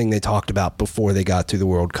biggest thing they talked about before they got to the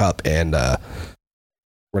World Cup, and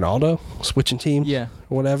Ronaldo switching team, or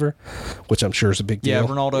whatever, which I'm sure is a big deal. Yeah,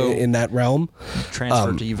 Ronaldo in that realm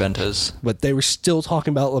transferred to Juventus, but they were still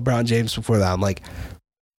talking about LeBron James before that. I'm like,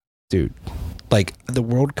 dude, like the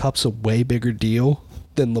World Cup's a way bigger deal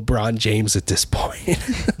than LeBron James at this point.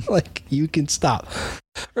 Like, you can stop,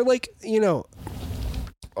 or like, you know.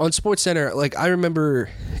 On SportsCenter, like, I remember,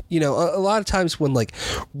 you know, a lot of times when like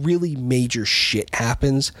really major shit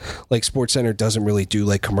happens, like SportsCenter doesn't really do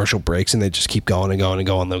like commercial breaks and they just keep going and going and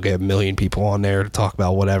going. They'll get a million people on there to talk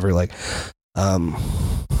about whatever, like,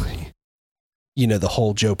 you know, the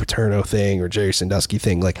whole Joe Paterno thing or Jerry Sandusky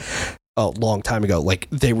thing, like a long time ago, like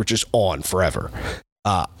they were just on forever.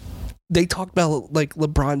 They talked about like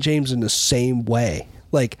LeBron James in the same way.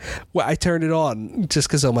 Like, well, I turned it on just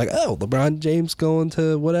because I'm like, oh, LeBron James going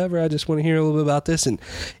to whatever. I just want to hear a little bit about this. And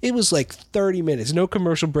it was like 30 minutes, no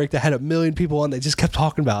commercial break, that had a million people on. They just kept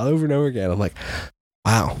talking about it over and over again. I'm like,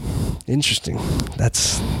 wow, interesting.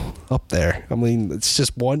 That's up there. I mean, it's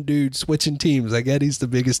just one dude switching teams. I get he's the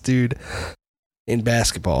biggest dude in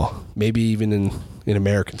basketball, maybe even in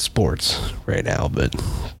American sports right now. But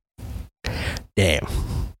damn.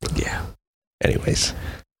 Yeah. Anyways.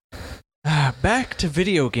 Back to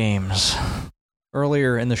video games.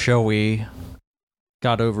 Earlier in the show, we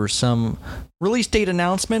got over some release date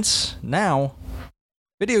announcements. Now,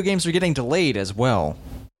 video games are getting delayed as well.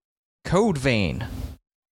 Code Vein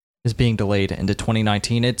is being delayed into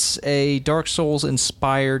 2019. It's a Dark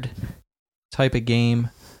Souls-inspired type of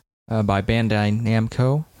game by Bandai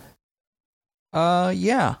Namco.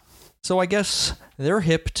 Yeah. So I guess they're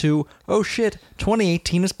hip to, oh shit,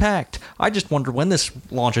 2018 is packed. I just wonder when this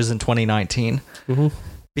launches in 2019. Mm-hmm.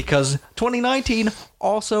 Because 2019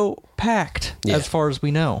 also packed, as far as we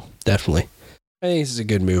know. Definitely. I think this is a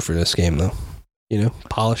good move for this game, though. You know,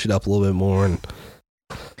 polish it up a little bit more and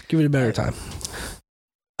give it a better time.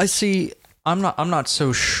 I see. I'm not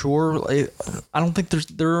so sure. I don't think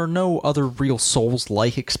there are no other real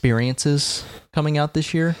Souls-like experiences coming out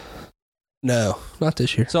this year. No, not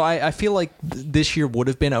this year. So I feel like this year would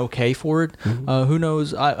have been okay for it. Mm-hmm. Who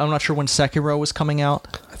knows? I'm not sure when Sekiro is coming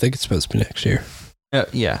out. I think it's supposed to be next year.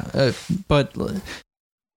 But yeah,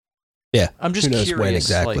 I'm just curious when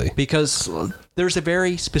exactly, like, because there's a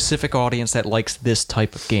very specific audience that likes this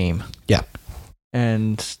type of game. Yeah.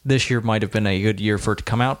 And this year might have been a good year for it to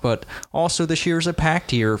come out, but also this year is a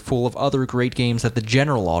packed year full of other great games that the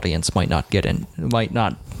general audience might not get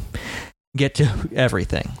to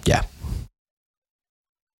everything. Yeah.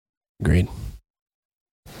 Agreed.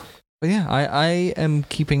 But yeah, I am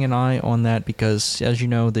keeping an eye on that because, as you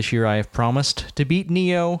know, this year I have promised to beat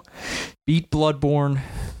Neo, beat Bloodborne,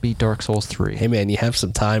 beat Dark Souls 3. Hey man, you have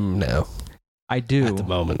some time now. I do. At the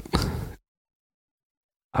moment.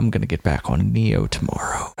 I'm going to get back on Neo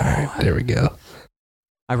tomorrow. All right, there we go.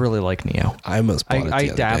 I really like Neo. I almost bought it the I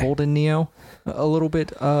other dabbled day. in Neo a little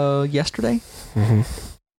bit yesterday. Mm-hmm.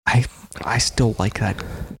 I still like that.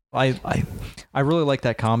 I really like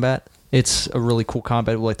that combat. It's a really cool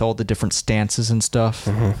combat with all the different stances and stuff.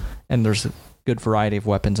 Mm-hmm. And there's a good variety of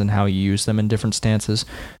weapons and how you use them in different stances.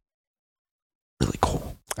 Really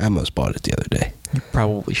cool. I almost bought it the other day. You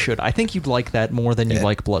probably should. I think you'd like that more than you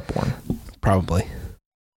like Bloodborne. Probably.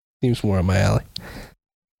 Seems more on my alley.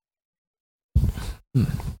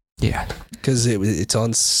 Yeah. Because it's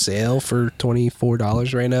on sale for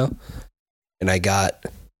 $24 right now. And I got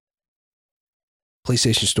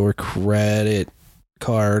PlayStation Store credit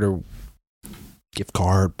card or gift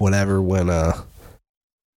card, whatever, when I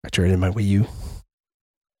traded in my Wii U.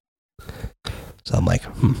 So I'm like,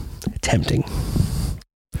 tempting.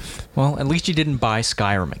 Well, at least you didn't buy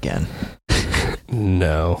Skyrim again.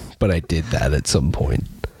 No, but I did that at some point.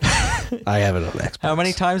 I have it on Xbox. How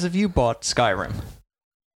many times have you bought Skyrim?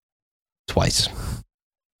 Twice.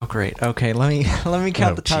 Oh, great. Okay, let me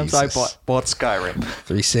count the times I bought Skyrim.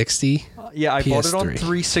 360? Yeah, I bought it on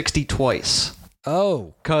 360 twice.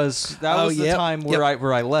 Oh, because that was the time where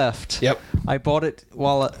I left. Yep, I bought it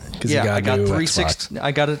while I got 360.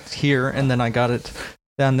 I got it here, and then I got it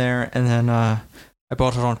down there, and then I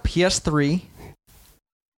bought it on PS3.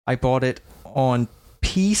 I bought it on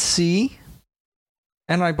PC,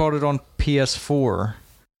 and I bought it on PS4.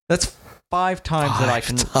 That's 5 times that I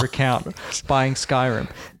can recount buying Skyrim,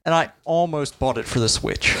 and I almost bought it for the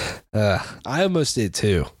Switch. I almost did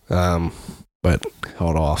too, but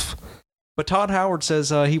hold off. But Todd Howard says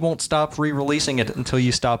he won't stop re-releasing it until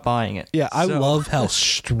you stop buying it. Yeah, I love how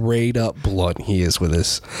straight up blunt he is with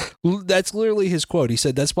this. That's literally his quote. He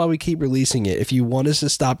said, "That's why we keep releasing it. If you want us to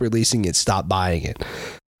stop releasing it, stop buying it."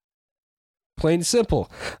 Plain and simple.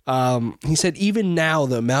 He said, even now,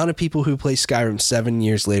 the amount of people who play Skyrim 7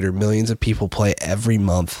 years later, millions of people play every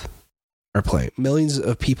month. Millions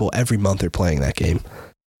of people every month are playing that game.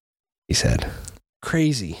 He said,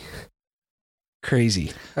 crazy.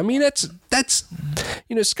 I mean, that's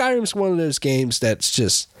Skyrim's one of those games that's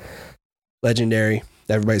just legendary.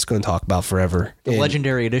 Everybody's going to talk about forever. The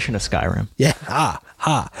legendary edition of Skyrim. Yeah,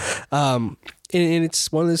 and it's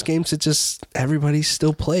one of those games that just everybody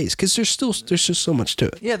still plays because there's just so much to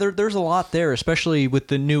it. Yeah, there's a lot there, especially with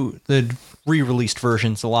the re-released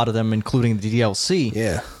versions. A lot of them, including the DLC.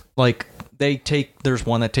 Yeah, like there's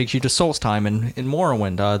one that takes you to Solstheim in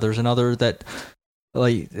Morrowind. There's another that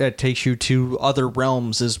takes you to other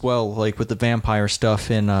realms as well, like with the vampire stuff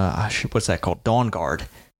in what's that called? Dawnguard.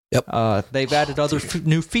 Yep. They've added other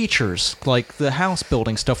new features, like the house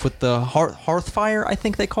building stuff with the Hearthfire, I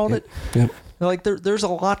think they called it. Yep. Like there's a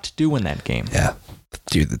lot to do in that game. Yeah.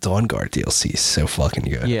 Dude, the Dawnguard DLC is so fucking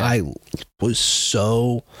good. Yeah. I was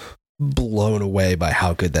so blown away by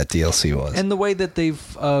how good that DLC was. And the way that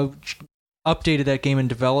they've updated that game and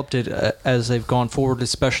developed it as they've gone forward,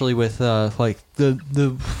 especially with like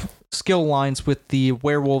the skill lines with the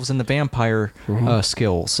werewolves and the vampire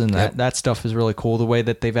skills, and that stuff is really cool. The way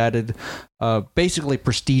that they've added basically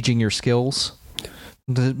prestiging your skills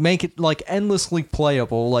to make it like endlessly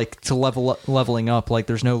playable, like to leveling up. Like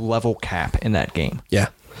there's no level cap in that game. Yeah.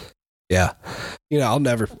 I'll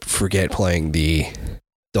never forget playing the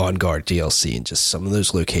Dawnguard DLC, and just some of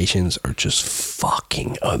those locations are just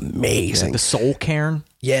fucking amazing. Yeah, the Soul Cairn.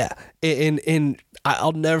 Yeah, and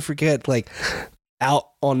I'll never forget, like, out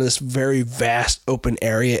on this very vast open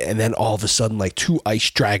area, and then all of a sudden, like, 2 ice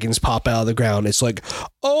dragons pop out of the ground. It's like,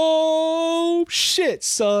 oh shit,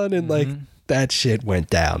 son, and like that shit went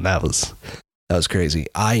down. That was crazy.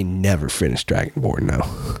 I never finished Dragonborn though.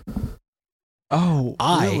 Oh,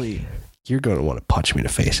 really? You're going to want to punch me in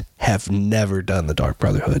the face. Have never done the Dark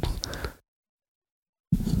Brotherhood.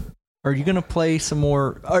 Are you going to play some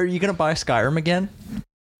more? Are you going to buy Skyrim again?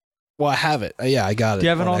 Well, I have it. Yeah, I got it. Do you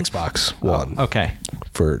have it on Xbox One? Oh, okay.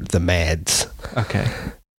 For the Mads. Okay.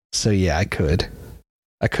 So yeah, I could.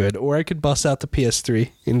 Or I could bust out the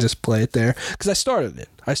PS3 and just play it there. Because I started it.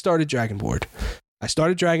 I started Dragonborn.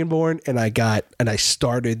 And I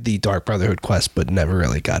started the Dark Brotherhood quest, but never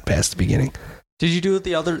really got past the beginning. Did you do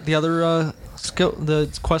the other skill,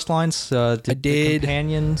 the quest lines? I did. The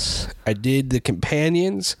companions. I did the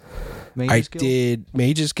companions. Mage's Guild? Did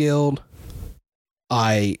Mage's Guild.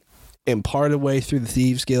 I am part of the way through the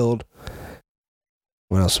Thieves Guild.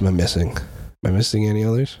 What else am I missing? Am I missing any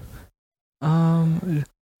others?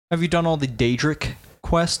 Have you done all the Daedric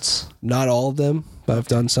quests? Not all of them, but I've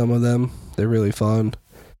done some of them. They're really fun.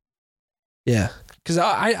 Yeah. Because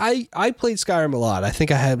I played Skyrim a lot. I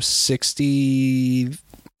think I have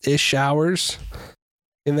 60-ish hours.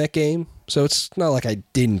 in that game. So it's not like I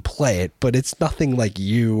didn't play it, but it's nothing like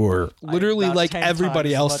you or literally like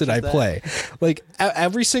everybody else that I play. Like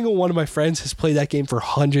every single one of my friends has played that game for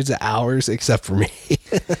hundreds of hours except for me.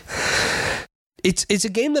 It's a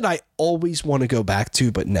game that I always want to go back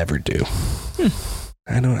to but never do.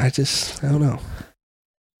 I don't know.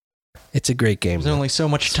 It's a great game. There's only so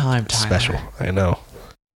much time, Tyler. Special. I know.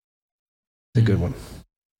 It's a good one.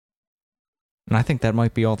 And I think that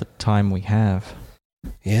might be all the time we have.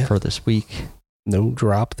 Yeah. For this week. No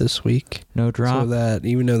drop this week. No drop. So that,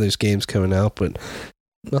 even though there's games coming out, but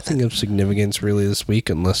nothing of significance really this week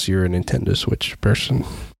unless you're a Nintendo Switch person.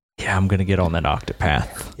 Yeah, I'm going to get on that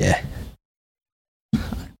Octopath. Yeah.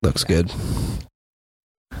 Looks good.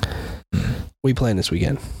 What are you playing this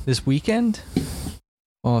weekend? This weekend?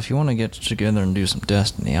 Well, if you want to get together and do some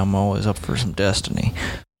Destiny, I'm always up for some Destiny.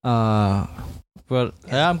 But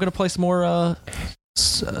yeah, I'm going to play some more of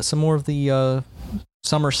the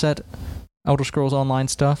Somerset Elder Scrolls Online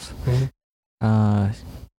stuff. Gonna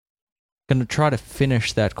try to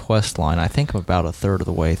finish that quest line. I think I'm about a third of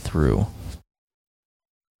the way through.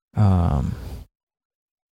 Yeah,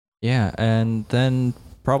 and then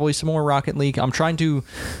probably some more Rocket League. I'm trying to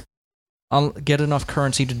get enough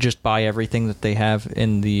currency to just buy everything that they have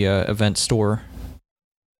in the event store.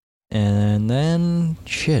 And then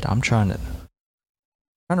I'm trying to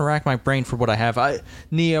rack my brain for what I have.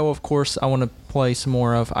 Neo, of course, I want to play some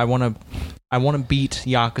more of. I want to beat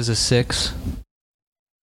Yakuza 6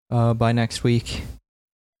 by next week,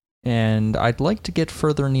 and I'd like to get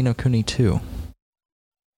further in Ni no Kuni 2.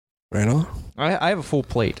 Right on. I have a full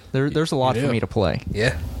plate. There's a lot for me to play.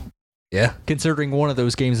 Yeah. Yeah. Considering one of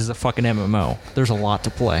those games is a fucking MMO, there's a lot to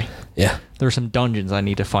play. Yeah. There's some dungeons I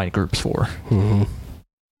need to find groups for. Mm-hmm.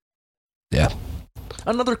 Yeah.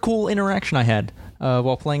 Another cool interaction I had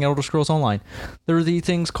while playing Elder Scrolls Online. There are these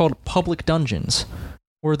things called public dungeons,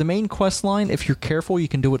 where the main quest line, if you're careful, you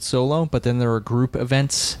can do it solo, but then there are group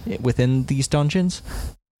events within these dungeons.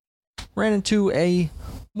 Ran into a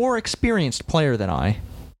more experienced player than I,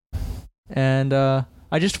 and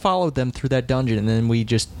I just followed them through that dungeon, and then we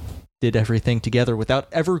just did everything together without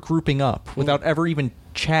ever grouping up, without ever even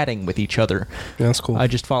chatting with each other. Yeah, that's cool. I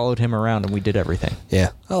just followed him around and we did everything. Yeah,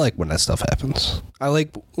 I like when that stuff happens. I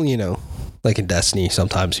like, like in Destiny,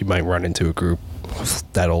 sometimes you might run into a group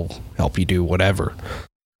that'll help you do whatever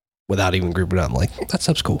without even grouping up. I'm like, that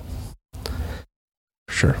stuff's cool.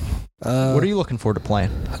 Sure. What are you looking forward to playing?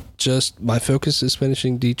 Just, my focus is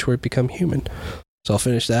finishing Detroit Become Human. So I'll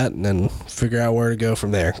finish that and then figure out where to go from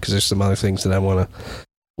there, because there's some other things that I want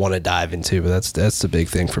to dive into, but that's the big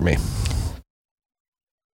thing for me.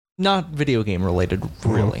 Not video game related,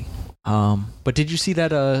 really. But did you see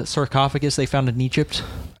that sarcophagus they found in Egypt?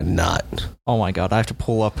 Not. Oh my god, I have to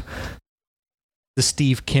pull up the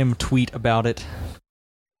Steve Kim tweet about it.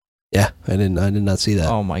 Yeah, I did not see that.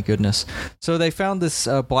 Oh my goodness. So they found this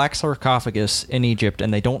black sarcophagus in Egypt,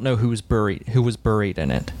 and they don't know who was buried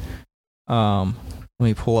in it. Let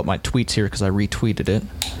me pull up my tweets here because I retweeted it.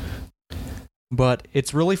 But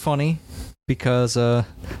it's really funny because of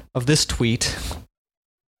this tweet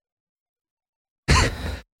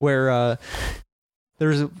where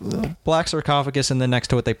there's a black sarcophagus, and then next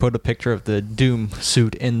to it they put a picture of the Doom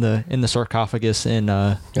suit in the sarcophagus in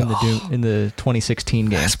the 2016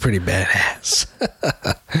 game. That's pretty badass.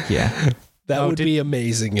 Yeah. That would be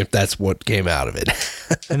amazing if that's what came out of it.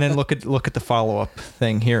 And then look at the follow-up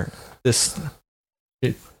thing here.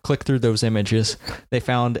 Click through those images. They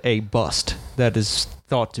found a bust that is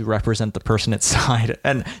thought to represent the person inside,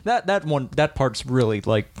 and that part's really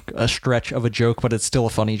like a stretch of a joke, but it's still a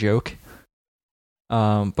funny joke.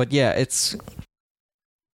 But yeah, it's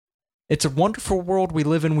a wonderful world we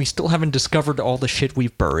live in. We still haven't discovered all the shit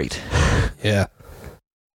we've buried. Yeah.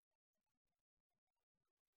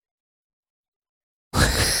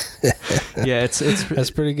 Yeah, it's that's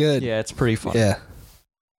pretty good. Yeah, it's pretty fun. Yeah.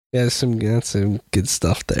 Yeah, that's some good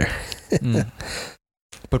stuff there.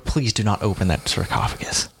 But please do not open that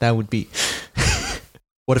sarcophagus. That would be...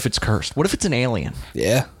 What if it's cursed? What if it's an alien?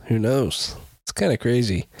 Yeah, who knows? It's kind of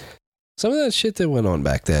crazy. Some of that shit that went on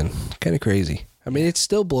back then, kind of crazy. I mean, it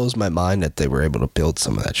still blows my mind that they were able to build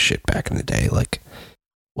some of that shit back in the day. Like,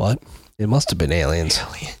 what? It must have been aliens.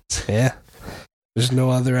 Yeah. There's no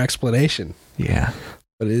other explanation. Yeah.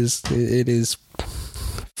 But it is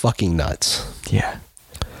fucking nuts. Yeah.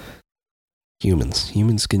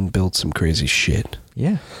 Humans can build some crazy shit.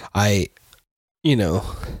 Yeah. You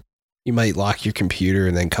might lock your computer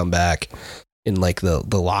and then come back, and like the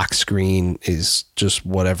lock screen is just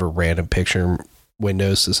whatever random picture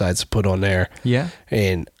Windows decides to put on there. Yeah.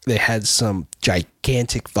 And they had some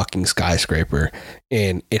gigantic fucking skyscraper,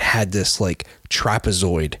 and it had this like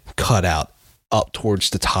trapezoid cut out up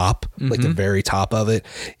towards the top, like the very top of it,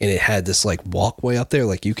 and it had this like walkway up there,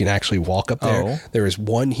 like you can actually walk up there. There was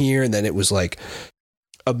one here, and then it was like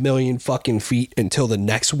a million fucking feet until the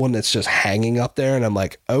next one that's just hanging up there, and I'm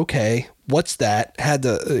like, okay, what's that? Had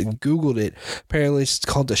to Googled it. Apparently it's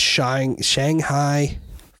called the Shanghai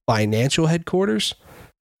Financial Headquarters.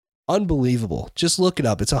 Unbelievable. Just look it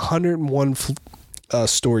up. It's 101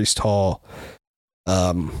 stories tall.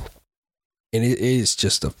 And it is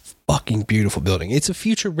just a fucking beautiful building. It's a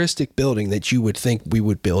futuristic building that you would think we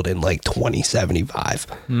would build in like 2075.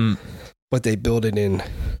 But they built it in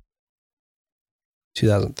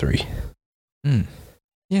 2003.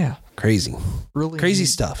 Yeah. Crazy. Really crazy neat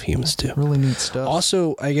stuff humans do. Really neat stuff.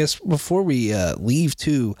 Also, I guess before we leave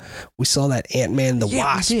too, we saw that Ant-Man the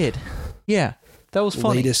Wasp. We did. Yeah. That was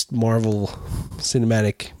funny. Latest Marvel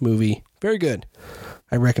cinematic movie. Very good.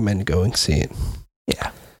 I recommend going see it.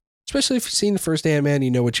 Yeah. Especially if you've seen the first Ant-Man,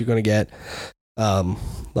 you know what you're going to get.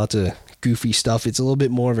 Lots of goofy stuff. It's a little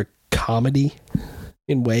bit more of a comedy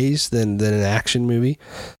in ways than an action movie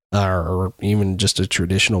or even just a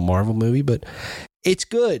traditional Marvel movie, but it's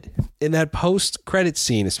good. In that post-credit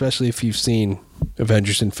scene, especially if you've seen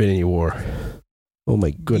Avengers Infinity War. Oh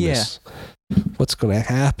my goodness. Yeah. What's going to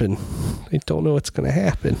happen? I don't know what's going to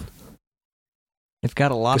happen. They've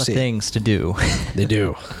got a lot of things to do. They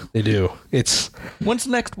do. It's when's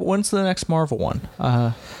the next Marvel one?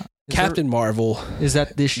 Captain Marvel. Is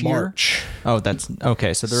that this year? March. Oh, that's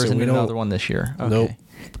okay. So there isn't another one this year. Okay. Nope.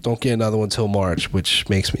 Don't get another one till March, which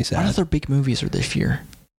makes me sad. What other big movies are this year?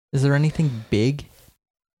 Is there anything big?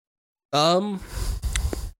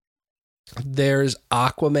 There's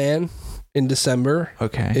Aquaman in December.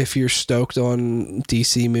 Okay. If you're stoked on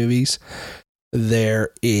DC movies,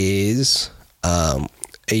 there is a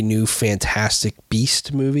new Fantastic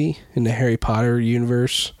Beast movie in the Harry Potter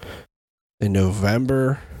universe. In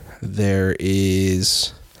November, there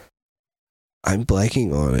is... I'm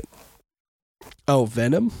blanking on it. Oh,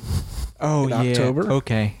 Venom? Oh, in October?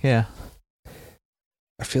 Okay, yeah.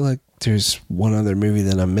 I feel like there's one other movie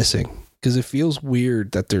that I'm missing. Because it feels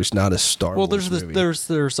weird that there's not a Star Wars movie.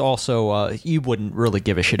 There's also, you wouldn't really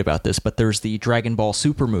give a shit about this, but there's the Dragon Ball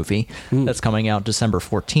Super movie that's coming out December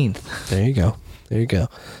 14th. There you go.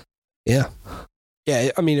 Yeah.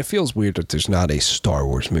 Yeah, I mean, it feels weird that there's not a Star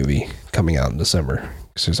Wars movie coming out in December.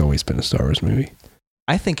 Because there's always been a Star Wars movie.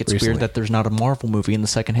 I think it's weird that there's not a Marvel movie in the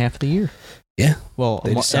second half of the year. Yeah. Well,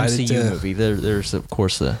 an MCU movie. There's, of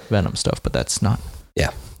course, the Venom stuff, but that's not...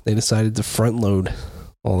 Yeah. They decided to front load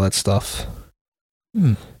all that stuff.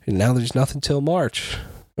 And now there's nothing till March.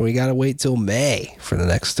 And we got to wait till May for the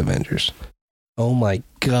next Avengers. Oh my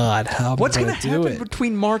God. What's going to happen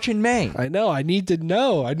between March and May? I know. I need to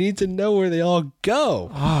know. I need to know where they all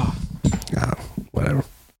go. Whatever.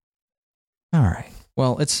 All right.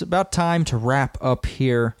 Well, it's about time to wrap up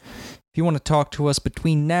here. If you want to talk to us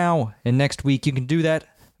between now and next week, you can do that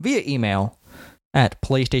via email at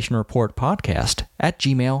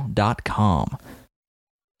PlayStationReportPodcast@gmail.com. You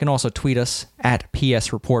can also tweet us at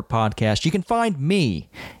PS Report Podcast. You can find me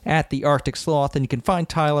at the Arctic Sloth, and you can find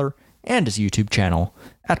Tyler and his YouTube channel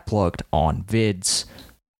at Plugged On Vids.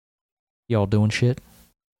 Y'all doing shit?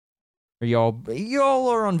 Or y'all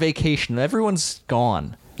are on vacation. Everyone's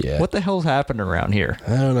gone. Yeah. What the hell's happening around here?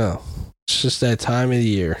 I don't know. It's just that time of the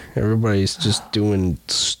year. Everybody's just doing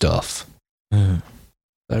stuff. I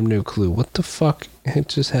have no clue. What the fuck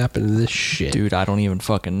just happened to this shit? Dude, I don't even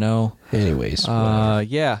fucking know. Anyways.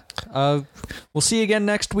 Yeah. We'll see you again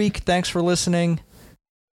next week. Thanks for listening.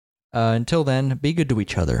 Until then, be good to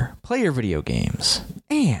each other. Play your video games.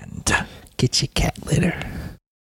 And get your cat litter.